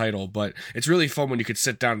gonna be the title. But it's really fun when you could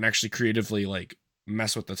sit down and actually creatively like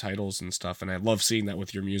mess with the titles and stuff. And I love seeing that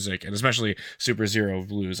with your music, and especially Super Zero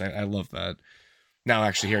Blues. I love that. Now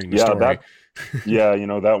actually hearing the story.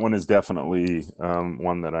 That one is definitely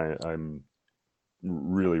one that I'm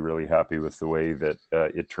really, really happy with the way that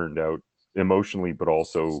it turned out. Emotionally, but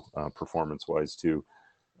also performance-wise too.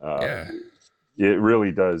 It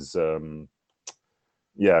really does.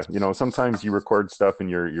 Sometimes you record stuff and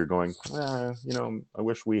you're going, I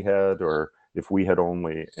wish we had, or if we had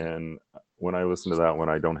only. And when I listen to that one,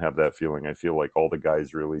 I don't have that feeling. I feel like all the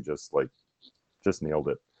guys really just nailed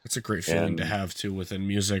it. It's a great feeling to have too within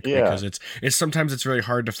music, because it's sometimes it's very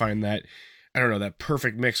hard to find that, I don't know, that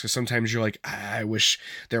perfect mix, because sometimes you're like, I wish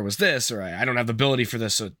there was this, or I don't have the ability for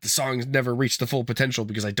this, so the song's never reached the full potential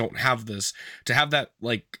because I don't have this. To have that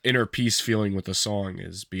like inner peace feeling with the song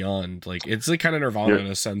is beyond, like, it's like kind of Nirvana in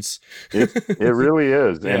a sense. It really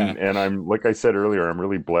is. And I'm, like I said earlier, I'm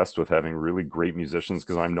really blessed with having really great musicians,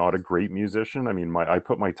 because I'm not a great musician. I mean, I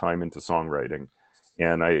put my time into songwriting,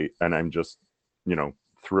 and I'm just,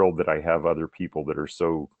 thrilled that I have other people that are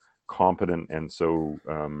so competent and so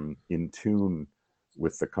in tune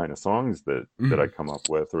with the kind of songs that I come up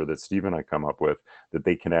with, or that Steve and I come up with, that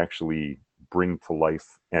they can actually bring to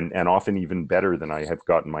life, and often even better than I have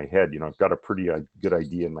got in my head. I've got a pretty good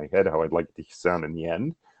idea in my head how I'd like it to sound in the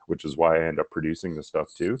end, which is why I end up producing the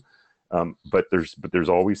stuff too. But there's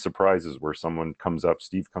always surprises where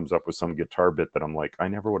Steve comes up with some guitar bit that I'm like, I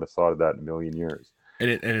never would have thought of that in a million years. And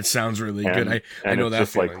it sounds really good. I know it's that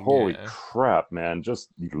just feeling. Like, holy crap, man, just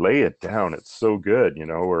lay it down. It's so good,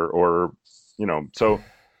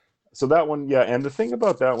 so that one. Yeah. And the thing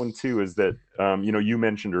about that one too, is that, you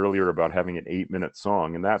mentioned earlier about having an 8-minute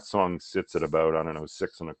song, and that song sits at about,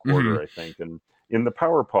 6.25, I think. And in the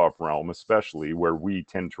power pop realm, especially where we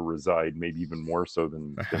tend to reside, maybe even more so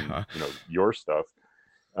than your stuff,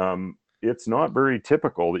 it's not very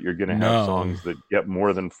typical that you're going to have songs that get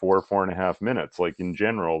more than 4.5 minutes. Like, in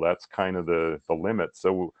general, that's kind of the limit.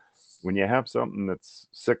 So when you have something that's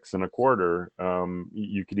 6.25,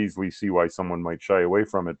 you could easily see why someone might shy away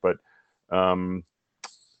from it. But that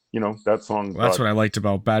song. Well, that's what I liked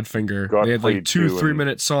about Badfinger. They had like 2-3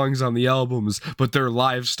 minute songs on the albums, but their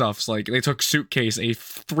live stuff's like, they took Suitcase, a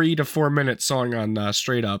 3 to 4 minute song on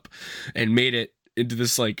Straight Up, and made it into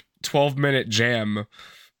this like 12-minute jam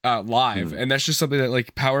live. And that's just something that,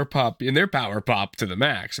 like, power pop, and they're power pop to the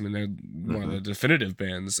max. I mean, they're one of the definitive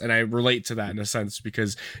bands, and I relate to that in a sense,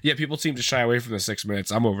 because people seem to shy away from the 6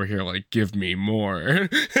 minutes. I'm over here like, give me more.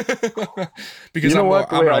 Because I'm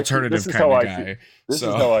an alternative kind of guy. This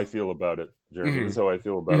is how I feel about it, Jeremy. This is how I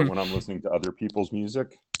feel about it when I'm listening to other people's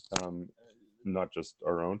music, not just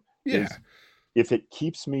our own. If it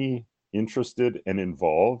keeps me interested and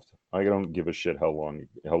involved, I don't give a shit how long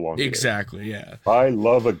exactly it is. I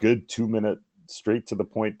love a good 2-minute straight to the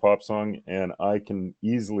point pop song, and I can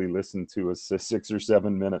easily listen to a 6 or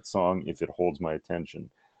 7 minute song if it holds my attention.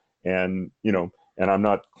 And and I'm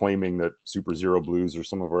not claiming that Super Zero Blues or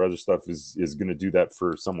some of our other stuff is going to do that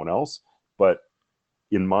for someone else, but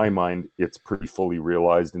in my mind, it's pretty fully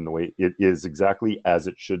realized in the way it is exactly as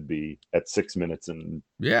it should be at 6 minutes and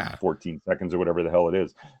 14 seconds or whatever the hell it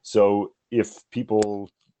is. So if people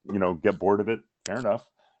get bored of it, fair enough.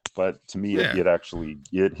 But to me,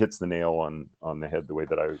 it hits the nail on the head the way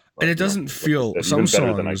that I. And it doesn't feel, some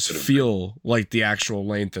songs feel like the actual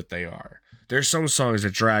length that they are. There's some songs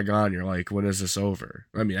that drag on. You're like, when is this over?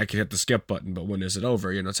 I mean, I can hit the skip button, but when is it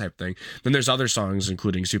over? Type thing. Then there's other songs,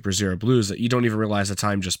 including Super Zero Blues, that you don't even realize the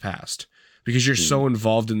time just passed, because you're so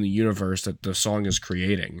involved in the universe that the song is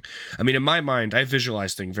creating. I mean, in my mind, I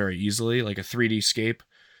visualize things very easily, like a 3D scape.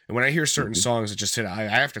 And when I hear certain songs that just hit, I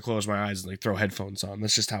have to close my eyes and like throw headphones on.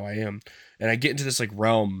 That's just how I am. And I get into this like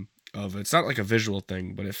realm of, it's not like a visual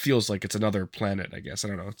thing, but it feels like it's another planet, I guess. I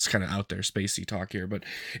don't know. It's kind of out there, spacey talk here, but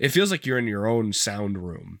it feels like you're in your own sound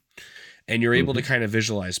room, and you're able to kind of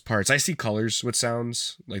visualize parts. I see colors with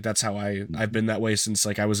sounds. Like, that's how I've been that way since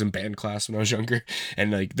like I was in band class when I was younger.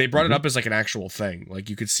 And like they brought it up as like an actual thing. Like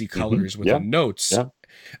you could see colors within notes. Yeah.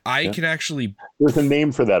 I can actually. There's a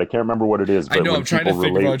name for that. I can't remember what it is. But I know. I'm trying to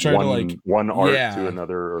think about one art to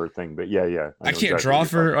another or thing. But yeah. I can't draw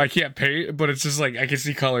I can't paint, but it's just like I can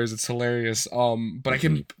see colors. It's hilarious. But I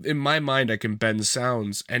can, in my mind, I can bend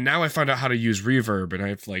sounds. And now I found out how to use reverb, and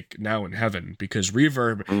I've like now in heaven, because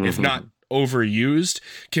reverb, if not overused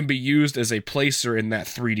can be used as a placer in that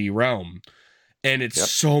 3D realm. And it's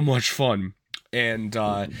so much fun. And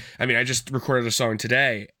I mean, I just recorded a song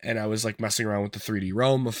today, and I was like messing around with the 3D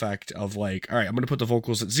realm effect of like, all right, I'm gonna put the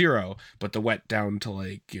vocals at 0, but the wet down to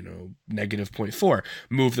like, you know, -0.4,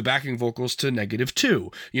 move the backing vocals to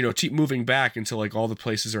 -2, you know, keep moving back until like all the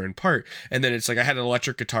places are in part. And then it's like I had an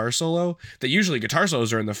electric guitar solo that usually guitar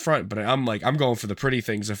solos are in the front, but I'm going for the pretty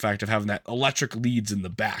things effect of having that electric leads in the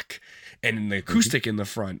back and the acoustic in the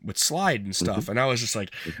front with slide and stuff. And I was just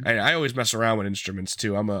like, I always mess around with instruments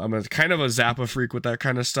too. I'm a kind of a Zappa freak with that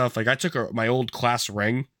kind of stuff. Like I took my old class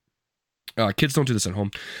ring. Kids don't do this at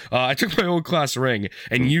home. I took my old class ring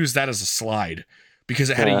and used that as a slide because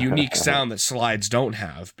it had a unique sound that slides don't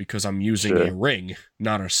have, because I'm using a ring,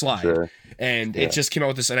 not a slide. And it just came out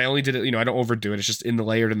with this, and I only did it, you know, I don't overdo it. It's just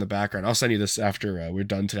layered in the background. I'll send you this after we're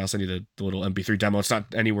done today. I'll send you the little MP3 demo. It's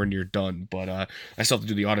not anywhere near done, but I still have to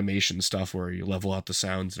do the automation stuff where you level out the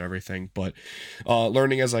sounds and everything, but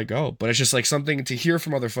learning as I go. But it's just like something to hear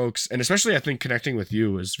from other folks, and especially I think connecting with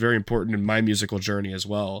you is very important in my musical journey as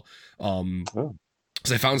well.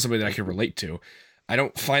 Because I found somebody that I can relate to. I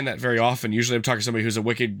don't find that very often. Usually I'm talking to somebody who's a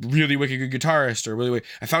really wicked good guitarist, or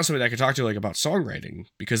I found somebody that I could talk to like about songwriting,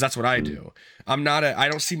 because that's what I do. I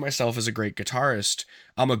don't see myself as a great guitarist.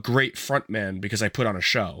 I'm a great frontman because I put on a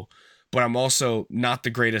show, but I'm also not the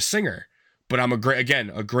greatest singer, but I'm a great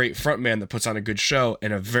frontman that puts on a good show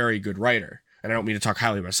and a very good writer. And I don't mean to talk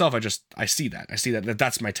highly of myself. I see that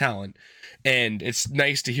that's my talent. And it's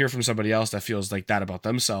nice to hear from somebody else that feels like that about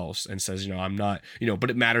themselves and says, you know, I'm not, you know, but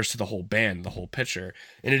it matters to the whole band, the whole picture.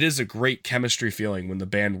 And it is a great chemistry feeling when the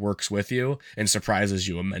band works with you and surprises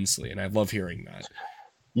you immensely. And I love hearing that.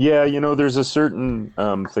 Yeah, you know, there's a certain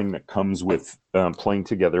thing that comes with playing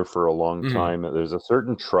together for a long time. There's a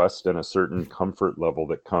certain trust and a certain comfort level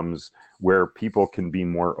that comes where people can be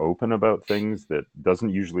more open about things that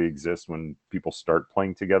doesn't usually exist when people start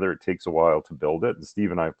playing together. It takes a while to build it. And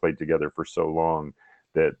Steve and I have played together for so long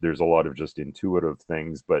that there's a lot of just intuitive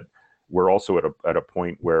things, but we're also at a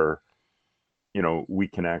point where, you know, we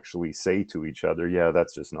can actually say to each other, yeah,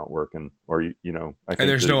 that's just not working. Or, you know, I think and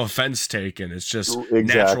there's no offense taken. It's just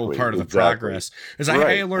natural part of the progress. Because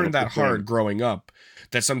I learned that hard growing up,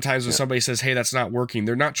 that sometimes when somebody says, hey, that's not working,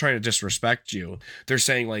 they're not trying to disrespect you. They're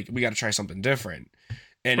saying like, we got to try something different.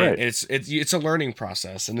 And it's a learning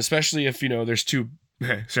process. And especially if, you know, there's two,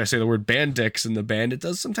 should I say the word band dicks in the band?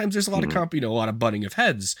 Sometimes there's a lot of a lot of butting of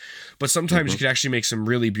heads, but sometimes you can actually make some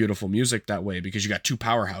really beautiful music that way because you got two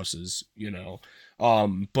powerhouses, you know.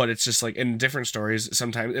 But it's just like in different stories,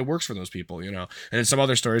 sometimes it works for those people, you know, and in some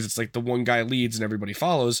other stories, it's like the one guy leads and everybody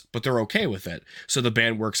follows, but they're okay with it. So the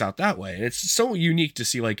band works out that way. And it's so unique to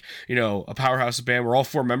see, like, you know, a powerhouse band where all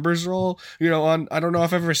 4 members are all, you know, on, I don't know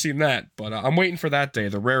if I've ever seen that, but I'm waiting for that day,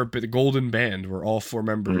 the golden band where all 4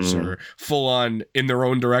 members are full on in their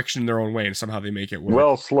own direction, their own way, and somehow they make it work.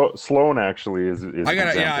 Well, Sloan actually is I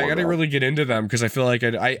gotta really get into them because I feel like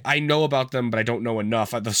I know about them, but I don't know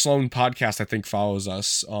enough. The Sloan podcast, I think, follows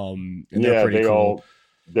us. And they're pretty cool.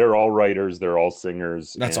 They're all writers. They're all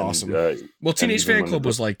singers. That's awesome. Well, Teenage Fan Club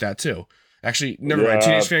was like that too. Actually, never mind.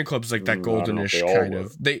 Teenage Fan Club's like that goldenish kind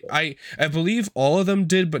of. I believe all of them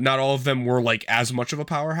did, but not all of them were like as much of a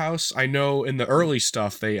powerhouse. I know in the early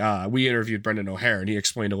stuff, we interviewed Brendan O'Hare, and he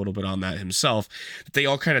explained a little bit on that himself. They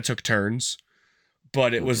all kind of took turns.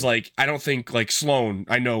 But it was like, I don't think like Sloan,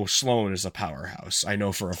 I know Sloan is a powerhouse. I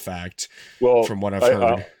know for a fact, from what I've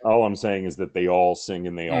heard. All I'm saying is that they all sing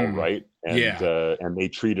and they all write. And, and they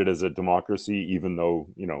treat it as a democracy, even though,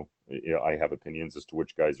 you know, I have opinions as to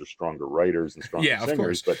which guys are stronger writers and stronger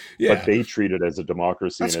singers. But they treat it as a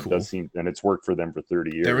democracy. That's and it does seem, and it's worked for them for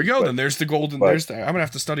 30 years. There we go. But, then there's the golden, I'm going to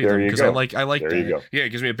have to study them because I like that. Yeah, it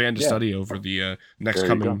gives me a band to study over the next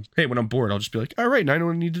coming. Hey, when I'm bored, I'll just be like, all right, now I know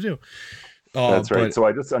what I need to do. That's right. So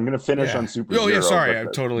I'm going to finish on Super Zero. Oh yeah, sorry,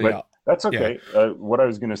 I'm totally out. That's okay. Yeah. What I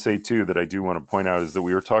was going to say too that I do want to point out is that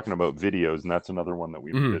we were talking about videos, and that's another one that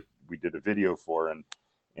we did a video for,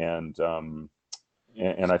 and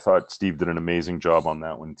I thought Steve did an amazing job on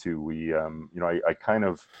that one too. We you know, I kind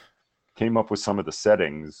of came up with some of the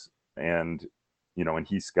settings, and you know, and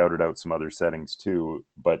he scouted out some other settings too,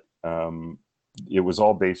 but it was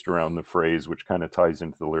all based around the phrase, which kind of ties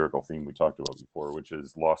into the lyrical theme we talked about before, which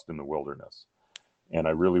is lost in the wilderness. And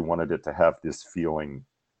I really wanted it to have this feeling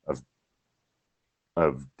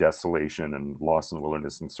of desolation and lost in the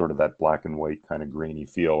wilderness and sort of that black and white kind of grainy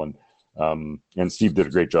feel. And Steve did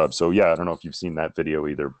a great job. So yeah, I don't know if you've seen that video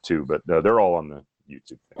either too, but they're all on the YouTube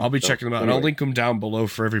thing. I'll be checking them out. And Anyway. I'll link them down below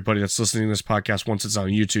for everybody that's listening to this podcast. Once it's on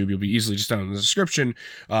YouTube, you'll be easily just down in the description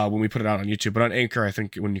when we put it out on YouTube. But on Anchor, I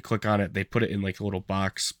think when you click on it, they put it in like a little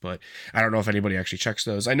box. But I don't know if anybody actually checks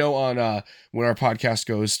those. I know on when our podcast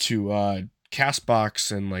goes to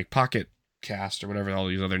Castbox and like Pocket Cast or whatever all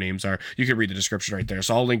these other names are, you can read the description right there.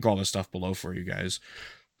 So I'll link all this stuff below for you guys.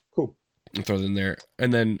 Cool. And throw it in there.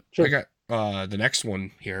 And then Sure. I got the next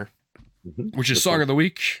one here, which is Which Song one? of the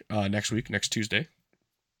Week next Tuesday.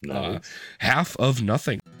 Nice. Half of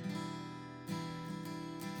Nothing.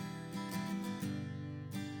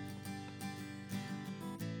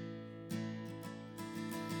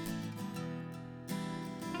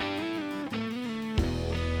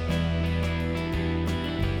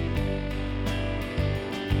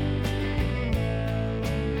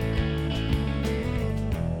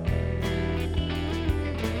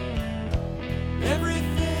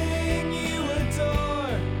 Everything you adore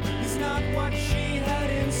is not what she had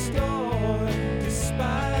in store,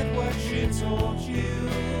 despite what she told you.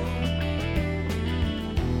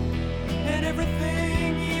 And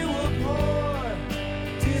everything you abhor,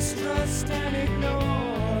 distrust and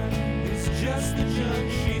ignore, is just the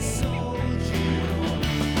junk she sold you.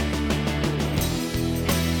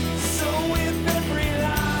 So with every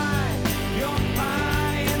lie, your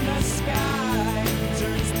pie in the sky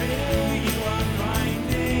turns bitter you are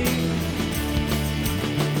finding.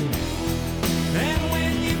 And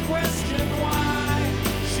when you question why,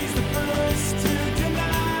 she's the first to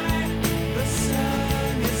deny the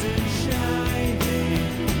sun isn't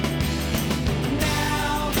shining.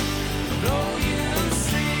 Now, though you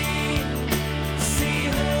see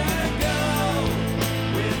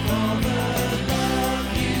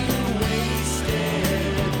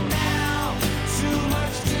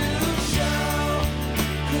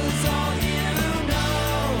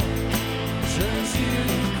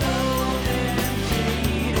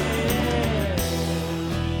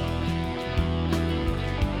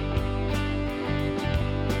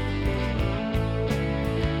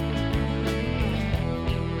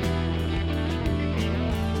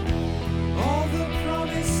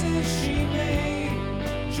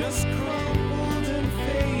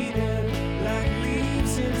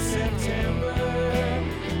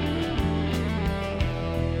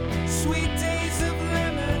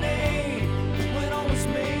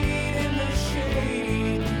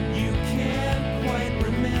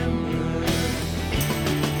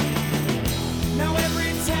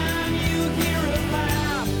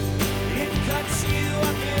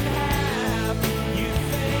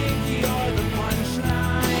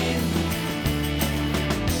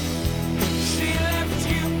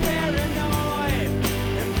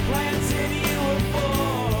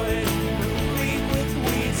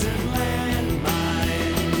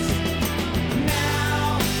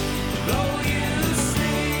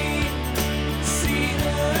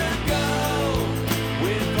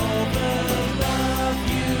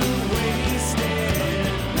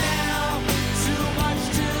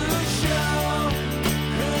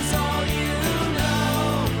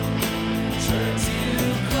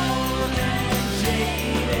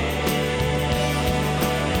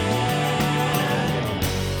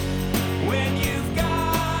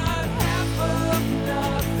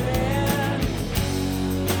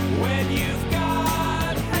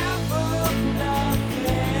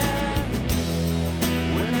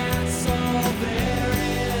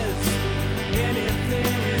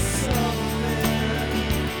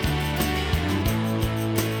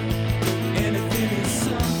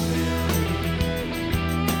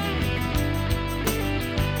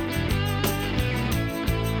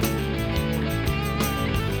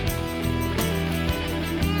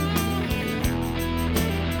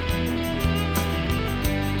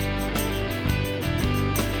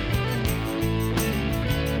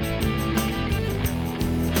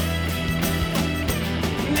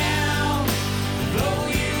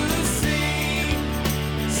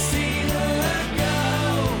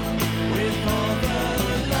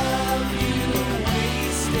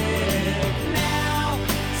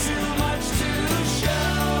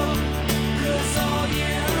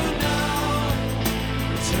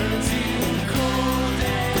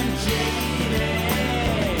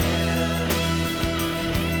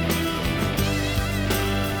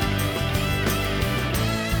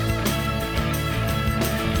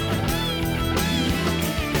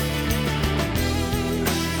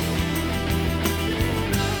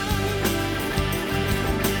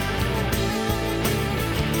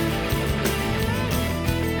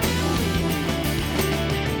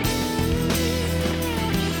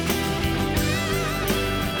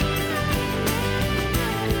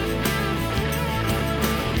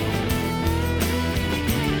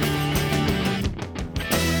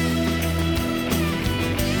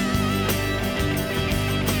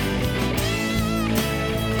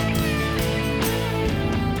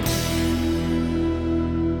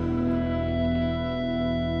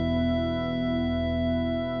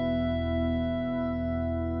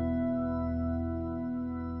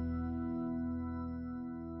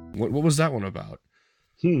What was that one about?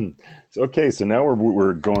 Okay, so now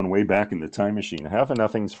we're going way back in the time machine. Half of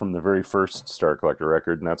Nothing's from the very first Star Collector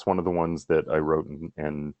record, and that's one of the ones that I wrote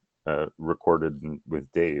and recorded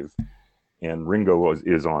with Dave. And Ringo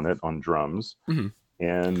is on it on drums. Mm-hmm.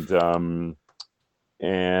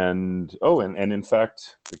 And in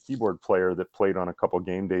fact, the keyboard player that played on a couple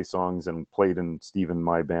Game Day songs and played in Steve and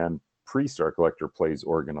my band pre-Star Collector plays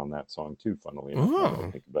organ on that song too, funnily enough. Now that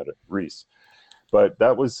I think about it, Reese. But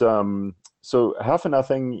that was so Half of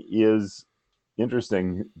Nothing is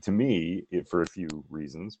interesting to me for a few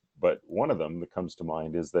reasons, but one of them that comes to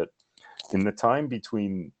mind is that in the time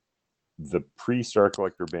between the pre-Star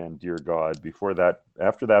Collector band Dear God, before that,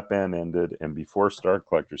 after that band ended and before Star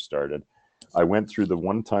Collector started, I went through the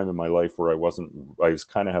one time in my life where I was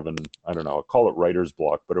kind of having, I don't know, I'll call it writer's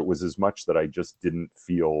block, but it was as much that I just didn't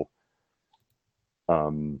feel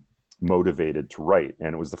motivated to write.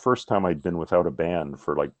 And it was the first time I'd been without a band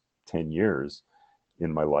for like 10 years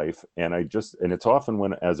in my life. And it's often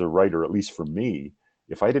when, as a writer, at least for me,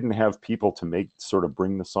 if I didn't have people to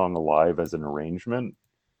bring the song alive as an arrangement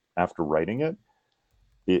after writing it,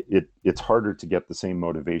 it's harder to get the same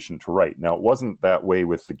motivation to write. Now, it wasn't that way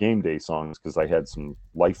with the Game Day songs because I had some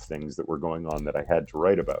life things that were going on that I had to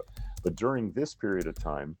write about. But during this period of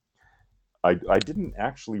time, I didn't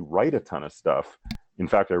actually write a ton of stuff. In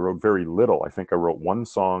fact, I wrote very little. I think I wrote one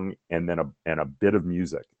song and then a bit of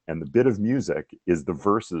music. And the bit of music is the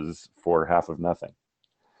verses for Half of Nothing.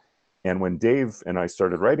 And when Dave and I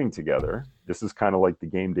started writing together, this is kind of like the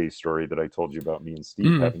Game Day story that I told you about me and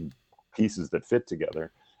Steve having pieces that fit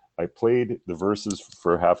together. I played the verses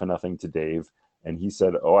for Half of Nothing to Dave, and he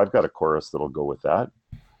said, "Oh, I've got a chorus that'll go with that."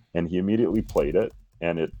 And he immediately played it,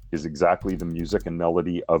 and it is exactly the music and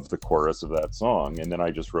melody of the chorus of that song. And then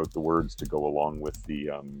I just wrote the words to go along with the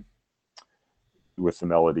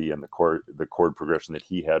melody and the chord progression that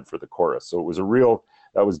he had for the chorus. So it was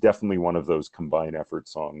that was definitely one of those combined effort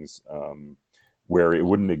songs where it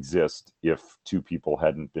wouldn't exist if two people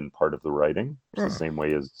hadn't been part of the writing. It's the same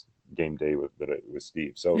way as Game Day with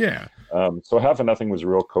Steve. So yeah. So Half of Nothing was a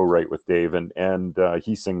real co-write with Dave, and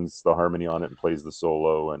he sings the harmony on it and plays the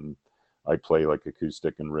solo, and I play like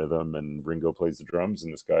acoustic and rhythm, and Ringo plays the drums,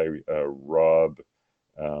 and this guy Rob,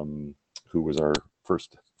 who was our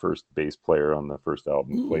first bass player on the first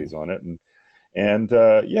album, plays on it, and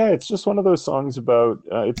it's just one of those songs about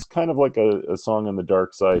it's kind of like a song on the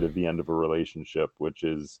dark side of the end of a relationship, which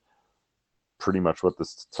is pretty much what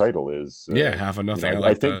this title is. Half of Nothing.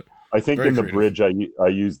 I think Very in the creative. bridge I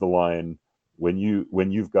use the line, when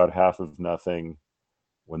you've got half of nothing,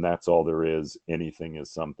 when that's all there is, anything is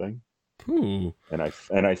something. Ooh. And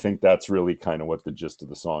I think that's really kind of what the gist of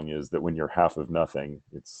the song is, that when you're half of nothing,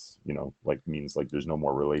 it's, means like there's no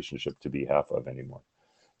more relationship to be half of anymore.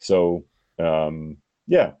 So and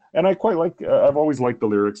I quite like I've always liked the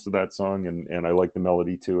lyrics to that song, and I like the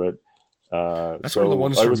melody to it. That's one of the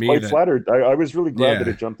ones I for was me quite that, flattered. I was really glad that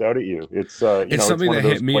it jumped out at you. It's something that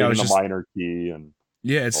hit me. I I was was in a minor key, and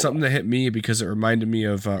it's something that hit me because it reminded me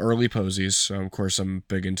of early Posies. So of course I'm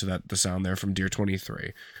big into the sound there from Dear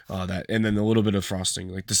 23, that, and then a little bit of Frosting,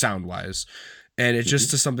 like the sound wise. And it's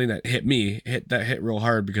just something that hit real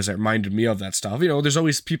hard because it reminded me of that stuff. There's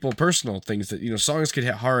always personal things that, songs could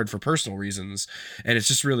hit hard for personal reasons. And it's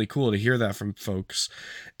just really cool to hear that from folks.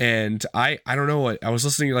 And I don't know what I was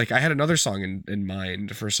listening, like I had another song in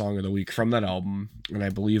mind for Song of the Week from that album. And I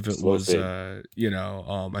believe it Slow was, Fade. I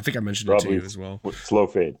think I mentioned Probably it to you as well. Slow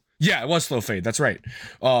Fade. Yeah, it was Slow Fade. That's right.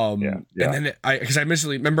 And then because I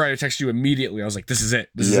remember I texted you immediately. I was like, "This is it.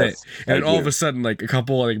 This is it." And then all of a sudden, like a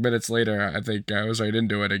couple minutes later, I think I was right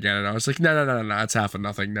into it again, and I was like, "No, it's Half of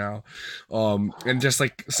Nothing now." And just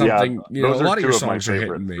like something, a lot of your songs are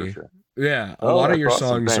hitting me. Sure. Yeah, a lot of your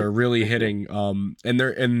songs Thanks. are really hitting. And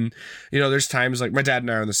there's times like my dad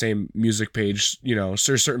and I are on the same music page. So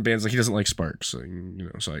there's certain bands like he doesn't like Sparks,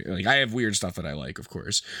 so I have weird stuff that I like, of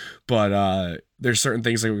course, but there's certain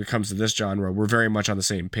things like when it comes to this genre, we're very much on the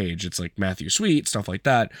same page. It's like Matthew Sweet, stuff like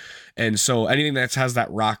that. And so anything that has that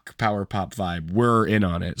rock power pop vibe, we're in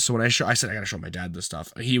on it. So when I said I gotta show my dad this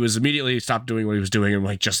stuff, he was immediately stopped doing what he was doing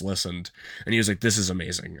and just listened. And he was like, "This is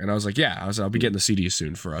amazing." And I was like, "Yeah." I'll be getting the CD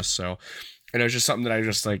soon for us. So, and it was just something that I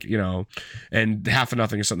just and Half of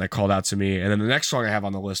Nothing is something that called out to me. And then the next song I have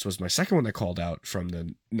on the list was my second one that called out from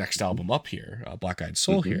the next album up here, Black Eyed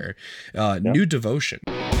Soul here, New Devotion.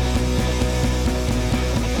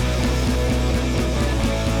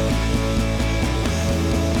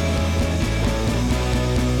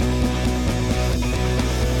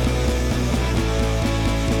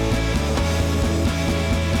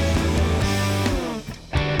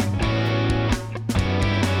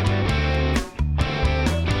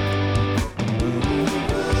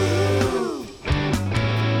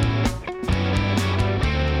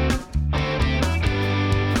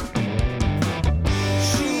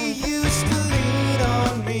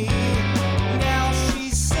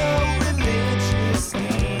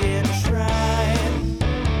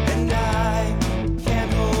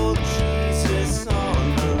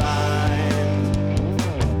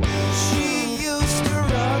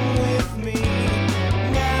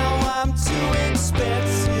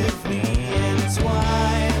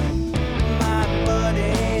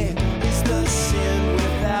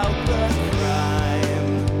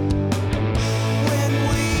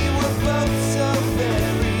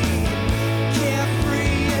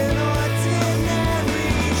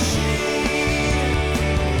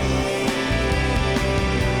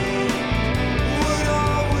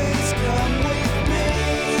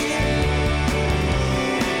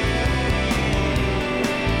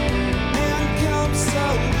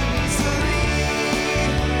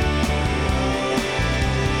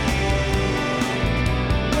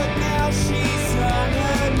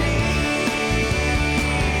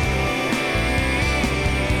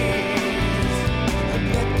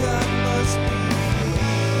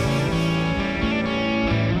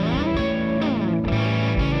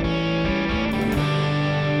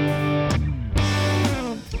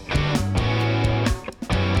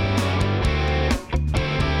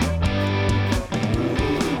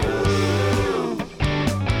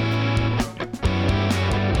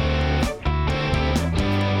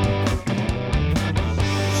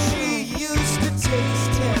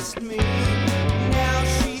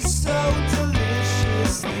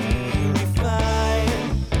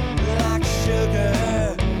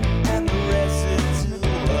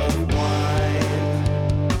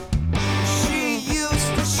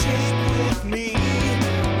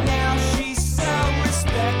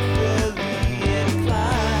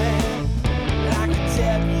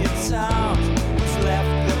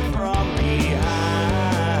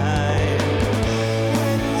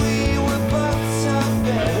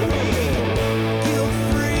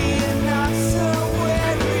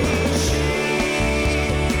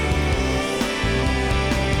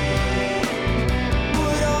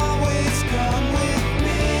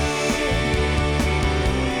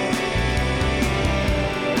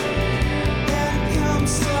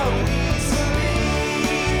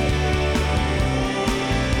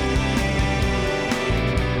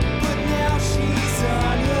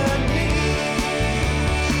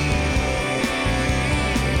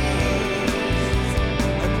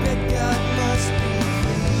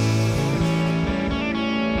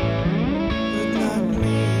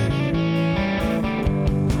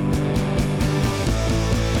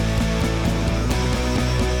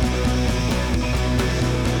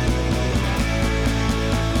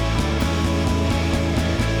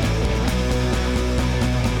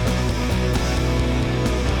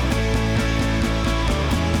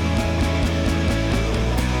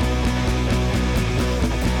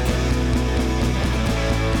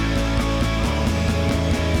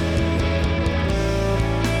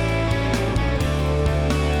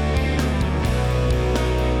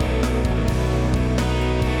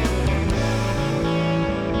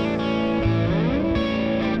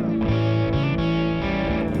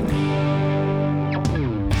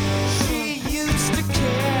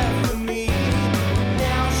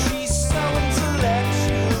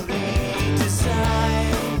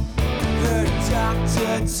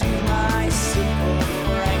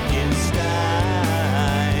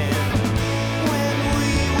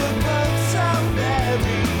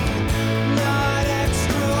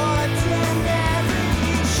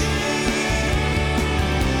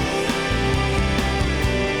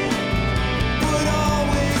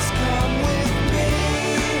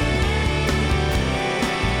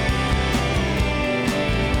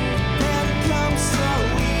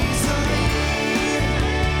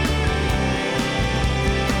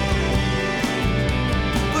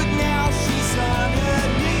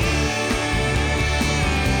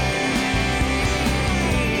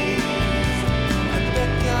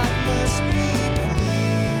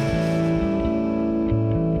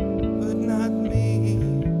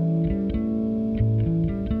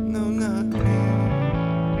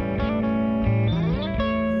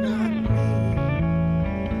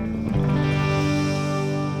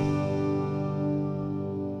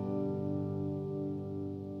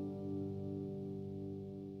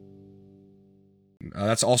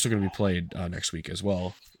 That's also going to be played next week as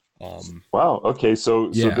well. Wow. Okay. So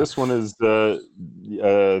this one is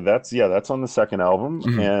that's on the second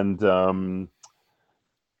album, and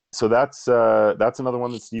so that's another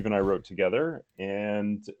one that Steve and I wrote together.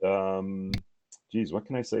 And geez, what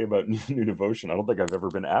can I say about New Devotion? I don't think I've ever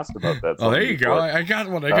been asked about that. Oh, there you go. I got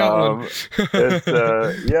one. It's,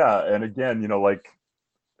 and again,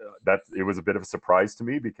 that it was a bit of a surprise to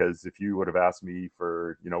me, because if you would have asked me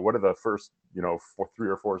for, what are the first, 3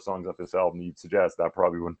 or 4 songs of this album you'd suggest, that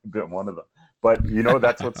probably wouldn't have been one of them. But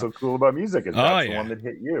that's what's so cool about music, is that's the one that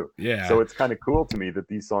hit you. Yeah. So it's kind of cool to me that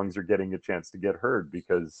these songs are getting a chance to get heard,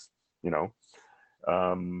 because,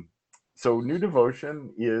 so New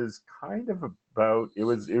Devotion is kind of about, it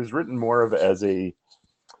was written more of as a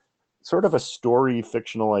sort of a story,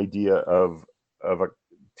 fictional idea of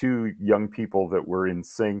two young people that were in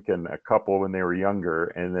sync, and a couple when they were younger,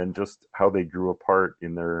 and then just how they grew apart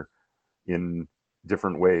in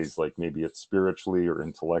different ways, like maybe it's spiritually or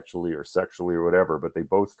intellectually or sexually or whatever, but they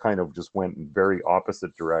both kind of just went in very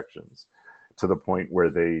opposite directions, to the point where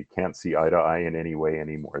they can't see eye to eye in any way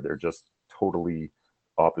anymore. They're just totally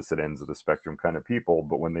opposite ends of the spectrum kind of people,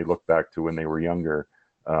 but when they look back to when they were younger,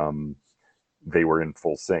 they were in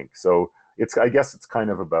full sync. So I guess it's kind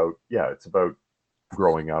of about, it's about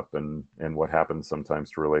growing up, and what happens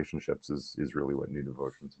sometimes to relationships is really what New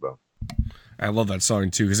Devotion's about. I love that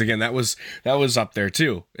song too, because again, that was up there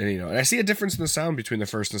too, and and I see a difference in the sound between the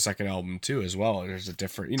first and the second album too, as well. There's a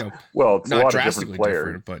different, well, it's not a lot drastically of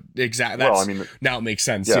different but exactly. Well, I mean, now it makes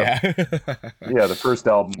sense. Yeah. The first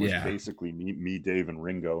album was basically me, Dave, and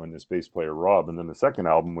Ringo, and this bass player Rob, and then the second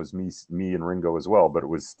album was me and Ringo as well, but it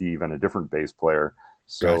was Steve and a different bass player.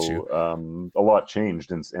 So a lot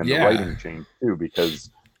changed, and the writing changed too, because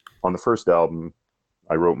on the first album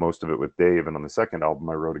I wrote most of it with Dave, and on the second album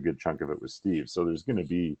I wrote a good chunk of it with Steve. So there's going to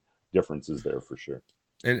be differences there for sure.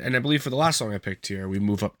 And I believe for the last song I picked here, we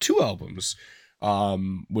move up 2 albums,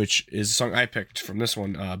 which is a song I picked from this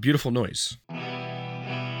one, Beautiful Noise.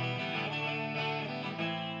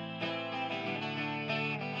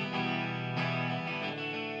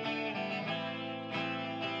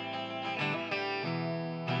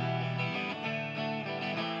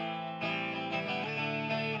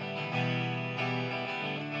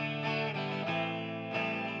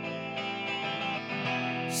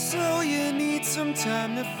 So you need some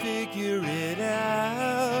time to figure it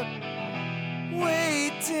out,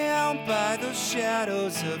 way down by those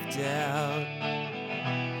shadows of doubt.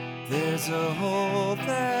 There's a hole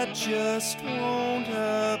that just won't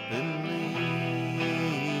up and leave.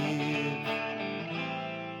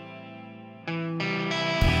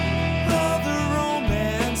 All the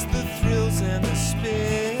romance, the thrills and the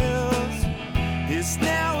spills is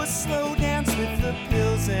now a slow dance with the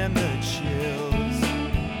pills and the chills.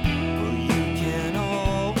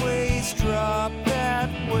 Drop that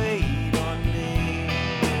weight on me.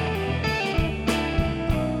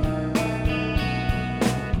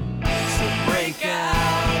 So break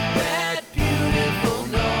out that beautiful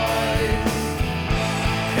noise.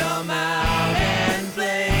 Come out and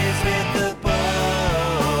blaze with the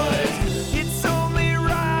boys. It's only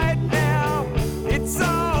right now. It's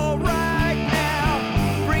all right now.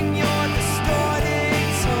 Bring your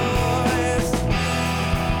distorted toys.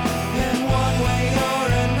 And one way or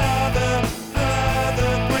another,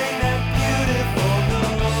 bring that beautiful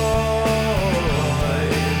noise.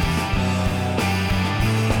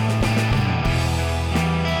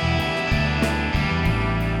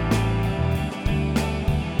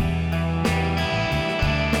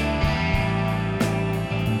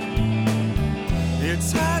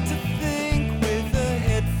 It's hard to think with a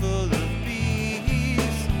head full of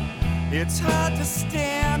bees. It's hard to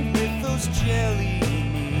stand with those jelly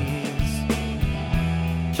knees.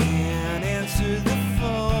 Can't answer the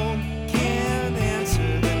phone, can't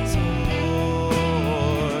answer the door.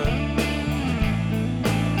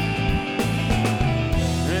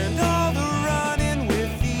 And all the running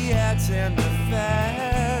with the ads and the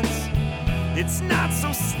fads, it's not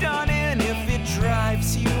so stunning if it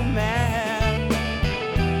drives you mad.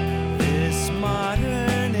 This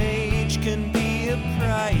modern age can be a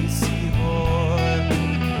pricey whore.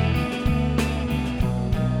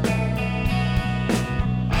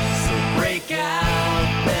 Break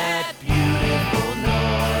out that beautiful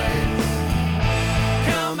noise.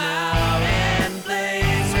 Come out and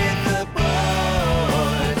blaze with the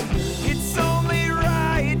boys. It's only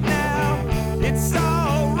right now. It's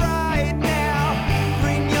all right now.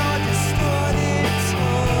 Bring your distorted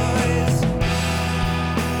toys.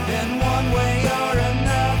 And one way or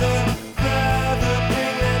another, brother,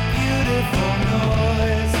 bring that beautiful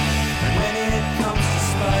noise. And when it comes to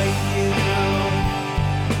spite you,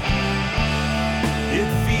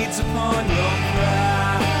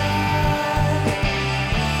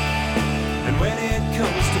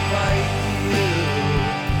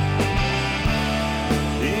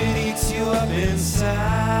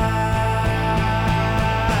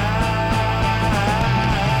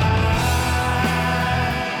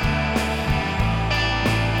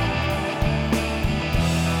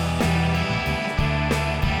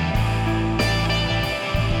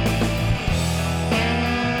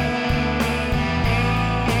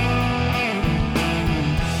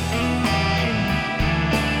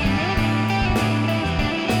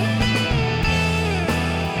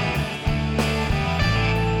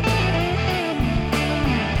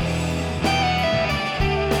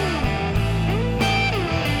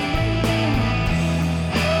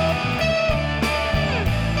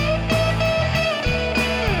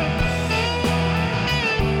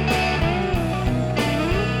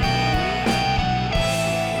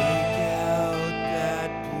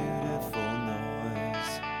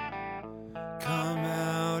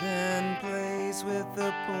 dance with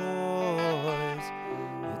the boys.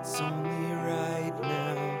 It's only right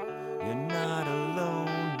now. You're not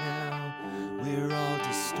alone now. We're all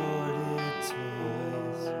distorted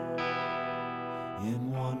toys.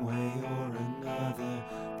 In one way or another,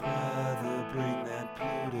 brother, bring that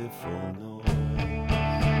beautiful noise.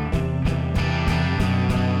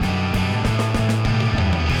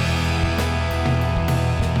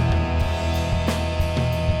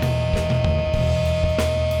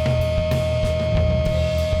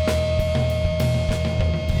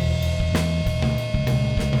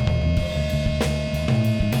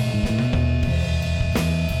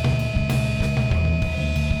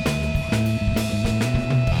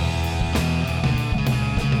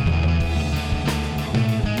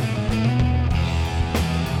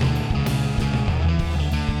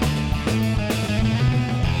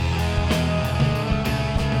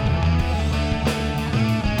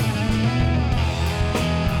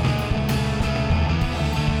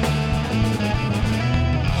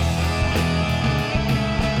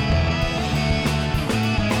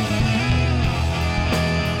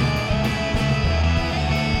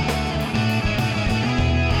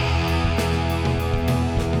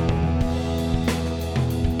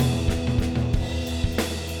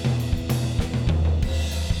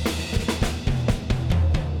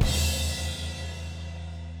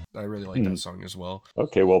 I really like that song as well.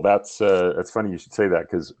 Okay, well that's funny you should say that,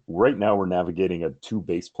 because right now we're navigating a 2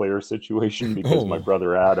 bass player situation because my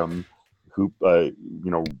brother Adam, who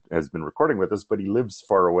has been recording with us, but he lives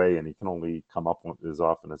far away and he can only come up as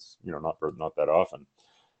often as not that often.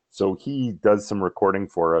 So he does some recording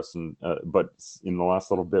for us, and but in the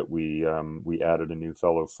last little bit we added a new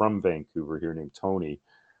fellow from Vancouver here named Tony.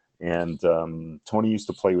 And Tony used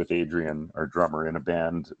to play with Adrian, our drummer, in a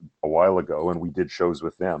band a while ago, and we did shows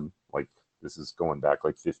with them. Like, this is going back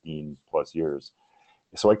like 15 plus years.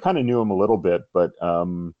 So I kind of knew him a little bit, but I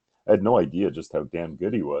had no idea just how damn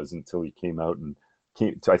good he was until he came out and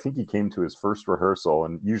I think he came to his first rehearsal.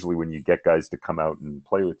 And usually when you get guys to come out and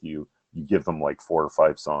play with you, you give them like 4 or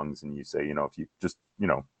 5 songs and you say, if you just,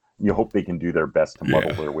 you hope they can do their best to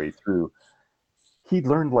muddle their way through. He'd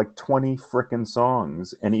learned like 20 frickin'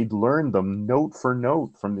 songs, and he'd learned them note for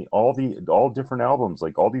note from all different albums,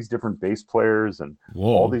 like all these different bass players and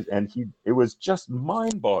all these, and it was just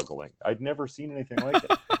mind-boggling. I'd never seen anything like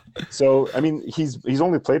it. So, I mean, he's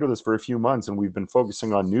only played with us for a few months, and we've been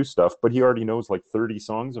focusing on new stuff, but he already knows like 30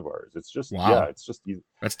 songs of ours. It's just, that's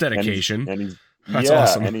dedication. That's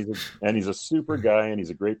awesome. And he's a super guy, and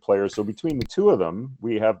he's a great player. So between the two of them,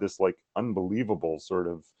 we have this like unbelievable sort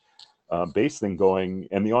of bass thing going.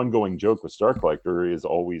 And the ongoing joke with Star Collector is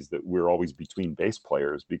always that we're always between bass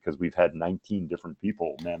players because we've had 19 different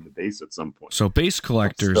people man the bass at some point. So Bass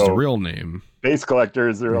Collector is the real name. Bass Collector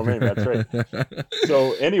is the real name. That's right.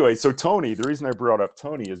 So anyway, so Tony, the reason I brought up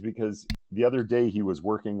Tony is because the other day he was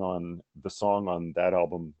working on the song on that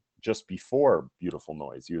album just before Beautiful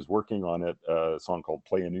Noise. He was working on it, a song called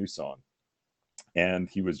Play a New Song. And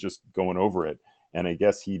he was just going over it. And I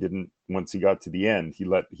guess he didn't, once he got to the end, he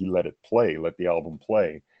let it play, let the album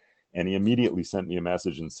play. And he immediately sent me a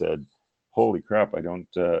message and said, holy crap, I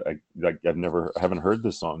haven't heard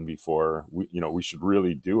this song before. We should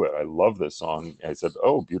really do it. I love this song. I said,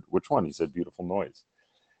 oh, which one? He said, Beautiful Noise.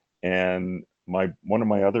 And one of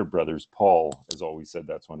my other brothers, Paul, has always said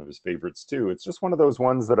that's one of his favorites too. It's just one of those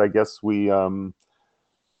ones that I guess we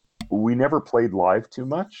never played live too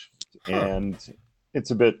much. And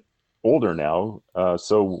it's a bit older now,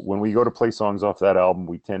 so when we go to play songs off that album,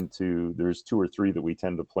 there's 2 or 3 that we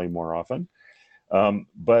tend to play more often,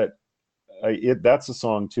 but that's a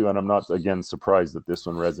song too, and I'm not again surprised that this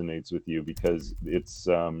one resonates with you because it's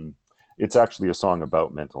actually a song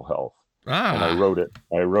about mental health. And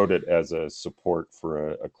I wrote it as a support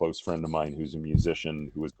for a close friend of mine who's a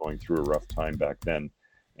musician who was going through a rough time back then,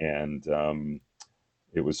 and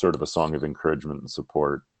it was sort of a song of encouragement and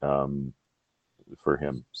support for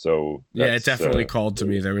him. So yeah, it definitely called to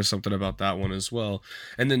me. There was something about that one as well.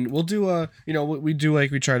 And then we'll do what we do,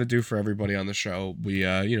 like we try to do for everybody on the show. We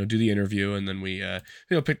do the interview, and then we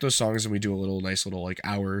pick those songs, and we do a nice little like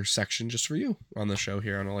hour section just for you on the show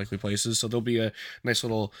here on Unlikely Places. So there'll be a nice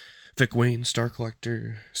little Vic Wayne Star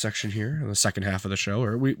Collector section here in the second half of the show.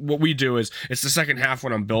 Or what we do is it's the second half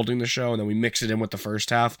when I'm building the show, and then we mix it in with the first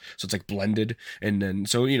half, so it's like blended. And then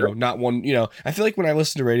not one. I feel like when I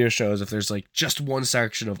listen to radio shows, if there's like just one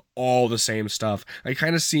section of all the same stuff, I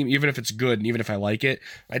kind of seem, even if it's good and even if I like it,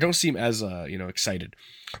 I don't seem as excited.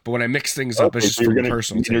 But when I mix things up, it's just from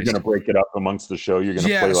personal taste. You're going to break it up amongst the show. You're going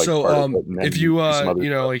to play like so if you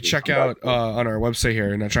check out on our website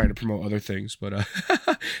here, and I'm trying to promote other things, but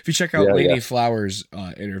if you check out Yeah, Lainey yeah. Flowers'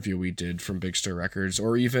 interview we did from Big Star Records,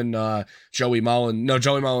 or even Joey Mullen. No,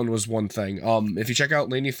 Joey Mullen was one thing. If you check out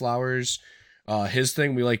Lainey Flowers, his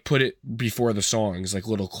thing, we like put it before the songs, like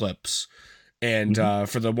little clips. And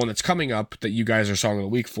for the one that's coming up that you guys are Song of the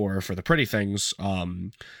Week for the Pretty Things,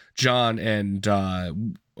 John and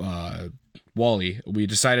Wally, I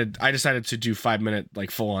decided to do 5-minute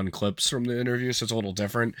like full on clips from the interview, so it's a little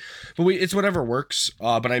different. But it's whatever works.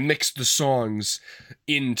 But I mixed the songs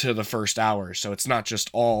into the first hour, so it's not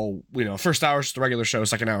just all, first hour is the regular show,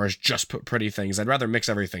 second hour is just put Pretty Things. I'd rather mix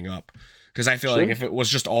everything up because I feel like if it was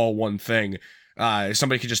just all one thing,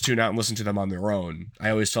 somebody could just tune out and listen to them on their own. I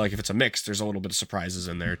always feel like if it's a mix, there's a little bit of surprises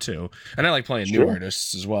in there too. And I like playing new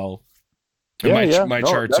artists as well. And my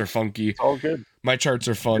charts are funky. All good. My charts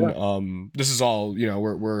are fun. Yeah. This is all,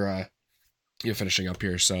 we're finishing up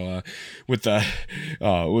here. So with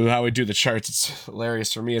how we do the charts, it's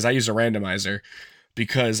hilarious for me is I use a randomizer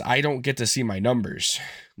because I don't get to see my numbers,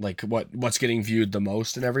 like what's getting viewed the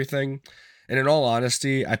most and everything. And in all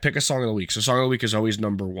honesty, I pick a song of the week. So song of the week is always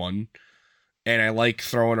number one. And I like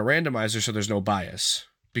throwing a randomizer so there's no bias.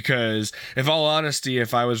 Because if all honesty,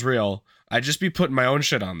 if I was real, I'd just be putting my own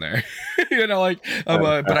shit on there.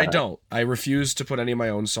 But I don't. I refuse to put any of my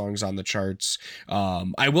own songs on the charts.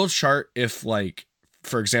 I will chart if, like,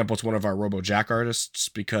 for example, it's one of our Robo Jack artists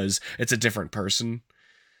because it's a different person.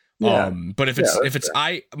 Yeah. But if it's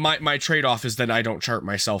my trade-off is then I don't chart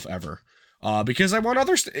myself ever. Because I want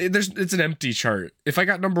others. It's an empty chart. If I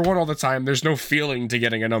got number one all the time, there's no feeling to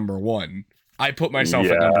getting a number one. I put myself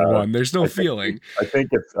at number one. There's no feeling. I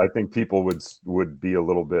think people would be a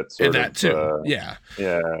little bit sort that of too. Yeah.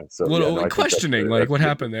 So questioning like what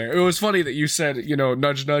happened there. It was funny that you said,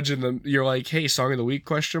 nudge nudge, and you're like, hey, song of the week ?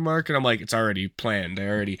 And I'm like, it's already planned. I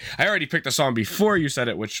already picked the song before you said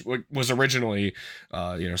it, which was originally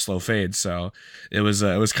Slow Fade. So it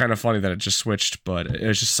was kind of funny that it just switched, but it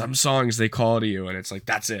was just some songs they call to you and it's like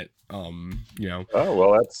that's it. Oh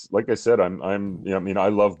well, that's like I said. I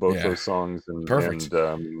love both those songs, and perfect.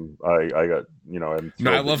 And I got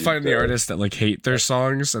I love finding the artists that like hate their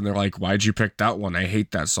songs, and they're like, "Why'd you pick that one? I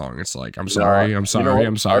hate that song." It's like, I'm sorry. I'm sorry.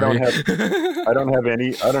 I don't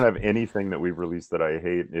have anything that we've released that I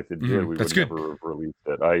hate. If it did, we would never have released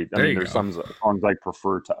it. I mean, there's some songs I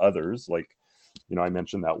prefer to others. Like, I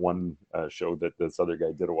mentioned that one show that this other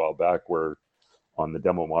guy did a while back where, on the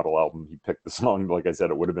demo model album, he picked the song. Like I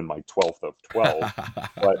said, it would have been my 12th of 12,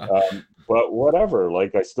 but whatever.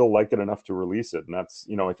 Like, I still like it enough to release it, and that's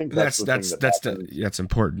I think that's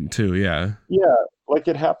important too. Yeah. Like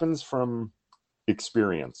it happens from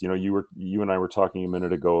experience. You and I were talking a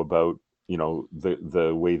minute ago about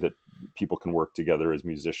the way that people can work together as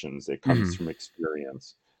musicians. It comes from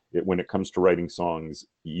experience. When it comes to writing songs,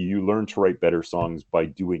 you learn to write better songs by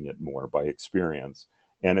doing it more, by experience.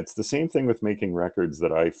 And it's the same thing with making records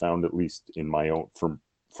that I found, at least in my own,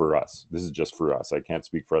 for us. This is just for us. I can't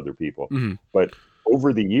speak for other people. But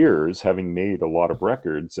over the years, having made a lot of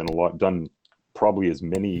records and done probably as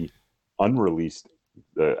many unreleased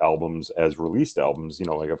albums as released albums,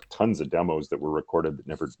 I have tons of demos that were recorded that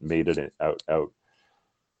never made it out.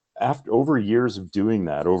 Over years of doing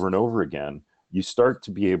that over and over again, you start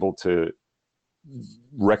to be able to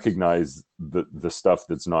recognize the stuff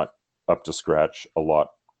that's not up to scratch a lot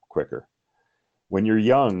quicker. When you're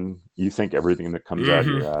young, you think everything that comes out of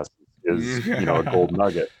your ass is a gold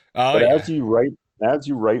nugget. But as you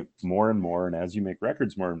write more and more, and as you make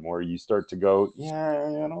records more and more, you start to go,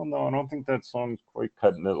 I don't know, I don't think that song's quite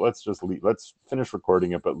cutting it. Let's finish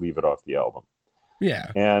recording it, but leave it off the album.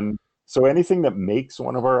 And so anything that makes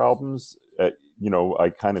one of our albums, I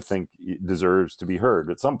kind of think it deserves to be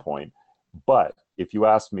heard at some point. But if you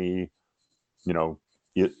ask me,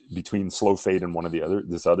 between Slow Fade and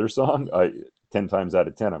this other song, 10 times out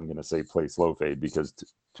of 10 I'm going to say play Slow Fade, because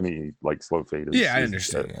to me, like, Slow Fade is I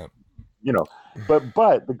understand that. But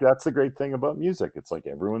that's the great thing about music. It's like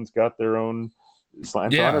everyone's got their own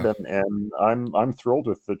slant on it, and I'm thrilled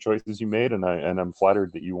with the choices you made, and I'm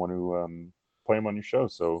flattered that you want to play them on your show.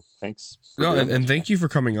 So thanks. And thank you for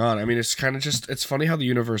coming on. I mean, it's kind of just, it's funny how the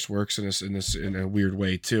universe works in a weird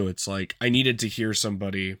way too. It's like I needed to hear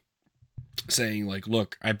somebody saying like,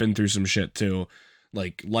 look, I've been through some shit too.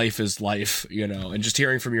 Like, life is life, and just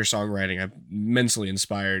hearing from your songwriting, I'm immensely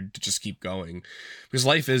inspired to just keep going, because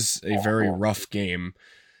life is a very rough game.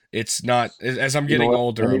 It's not, as I'm getting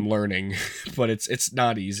older, I'm learning, but it's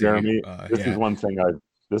not easy. Jeremy,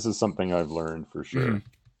 this is something I've learned for sure,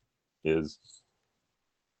 is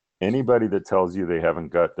anybody that tells you they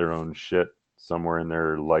haven't got their own shit somewhere in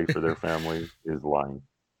their life or their family is lying.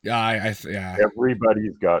 Yeah.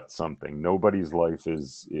 Everybody's got something. Nobody's life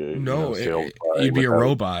is sailed by you'd be a without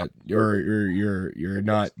robot. You're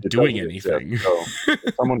not doing anything. So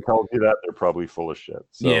if someone tells you that, they're probably full of shit.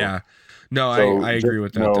 So, yeah. No, I agree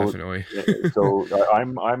with that, definitely. So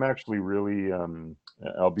I'm actually really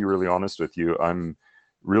I'll be really honest with you. I'm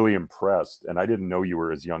really impressed, and I didn't know you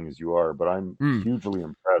were as young as you are, but I'm hugely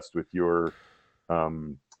impressed with your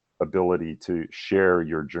ability to share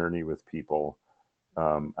your journey with people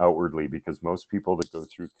outwardly, because most people that go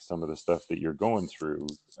through some of the stuff that you're going through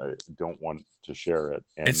don't want to share it.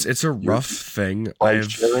 And it's a rough thing. By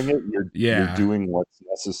sharing it, you're doing what's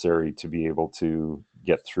necessary to be able to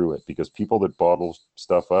get through it, because people that bottle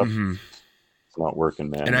stuff up, it's not working,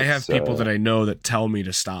 man. And I have people that I know that tell me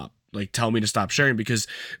to stop. Like, tell me to stop sharing, because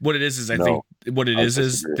what it is I think what it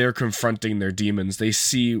is they're confronting their demons. They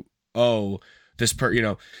see, this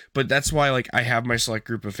but that's why, like, I have my select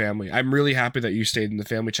group of family. I'm really happy that you stayed in the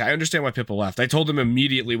family chat. I understand why people left. I told them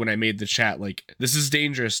immediately when I made the chat, like, this is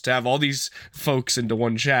dangerous to have all these folks into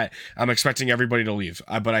one chat. I'm expecting everybody to leave.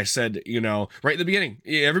 But I said, right in the beginning,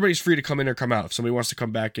 everybody's free to come in or come out. If somebody wants to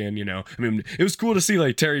come back in, I mean, it was cool to see,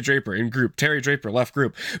 like, Terry Draper in group. Terry Draper left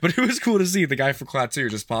group. But it was cool to see the guy from Klaatu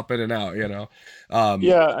just pop in and out, yeah,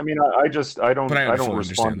 I mean, I don't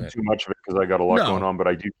respond to too much of it because I got a lot going on, but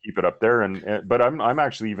I do keep it up there. But I'm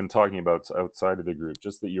actually even talking about outside of the group,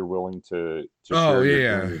 just that you're willing to share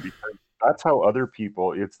your journey, because that's how other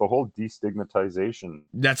people. It's the whole destigmatization.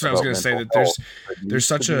 That's what I was going to say. That there's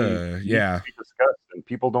such a discussed, and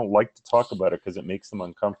people don't like to talk about it because it makes them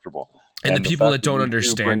uncomfortable. And the people that don't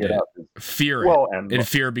understand it fear it, and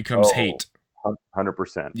fear becomes hate.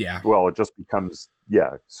 100%. Yeah. Well, it just becomes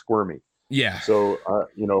squirmy. Yeah. So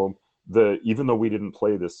even though we didn't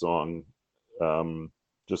play this song,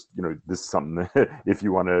 just this is something that, if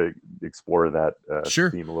you want to explore that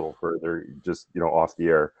theme a little further, just off the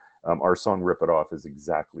air, our song "Rip It Off" is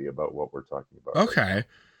exactly about what we're talking about. Okay.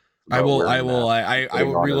 Right I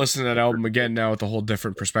will re-listen to that album again now with a whole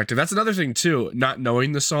different perspective. That's another thing too. Not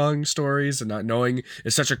knowing the song stories and not knowing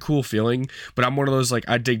is such a cool feeling. But I'm one of those, like,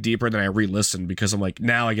 I dig deeper and then I re-listen, because I'm like,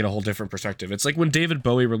 now I get a whole different perspective. It's like when David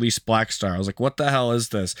Bowie released Black Star. I was like, what the hell is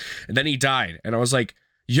this? And then he died, and I was like,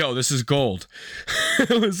 yo, this is gold.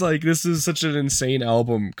 It was like, this is such an insane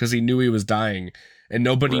album, because he knew he was dying and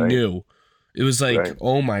nobody knew. It was like,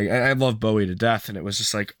 oh my, I love Bowie to death. And it was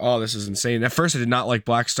just like, oh, this is insane. At first I did not like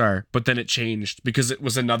Black Star, but then it changed because it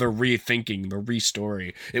was another rethinking, the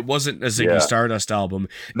re-story. It wasn't a Ziggy Stardust album.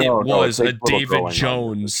 It was a David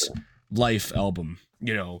Jones life album.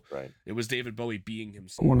 It was David Bowie being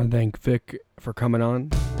himself. I want to thank Vic for coming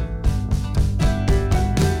on.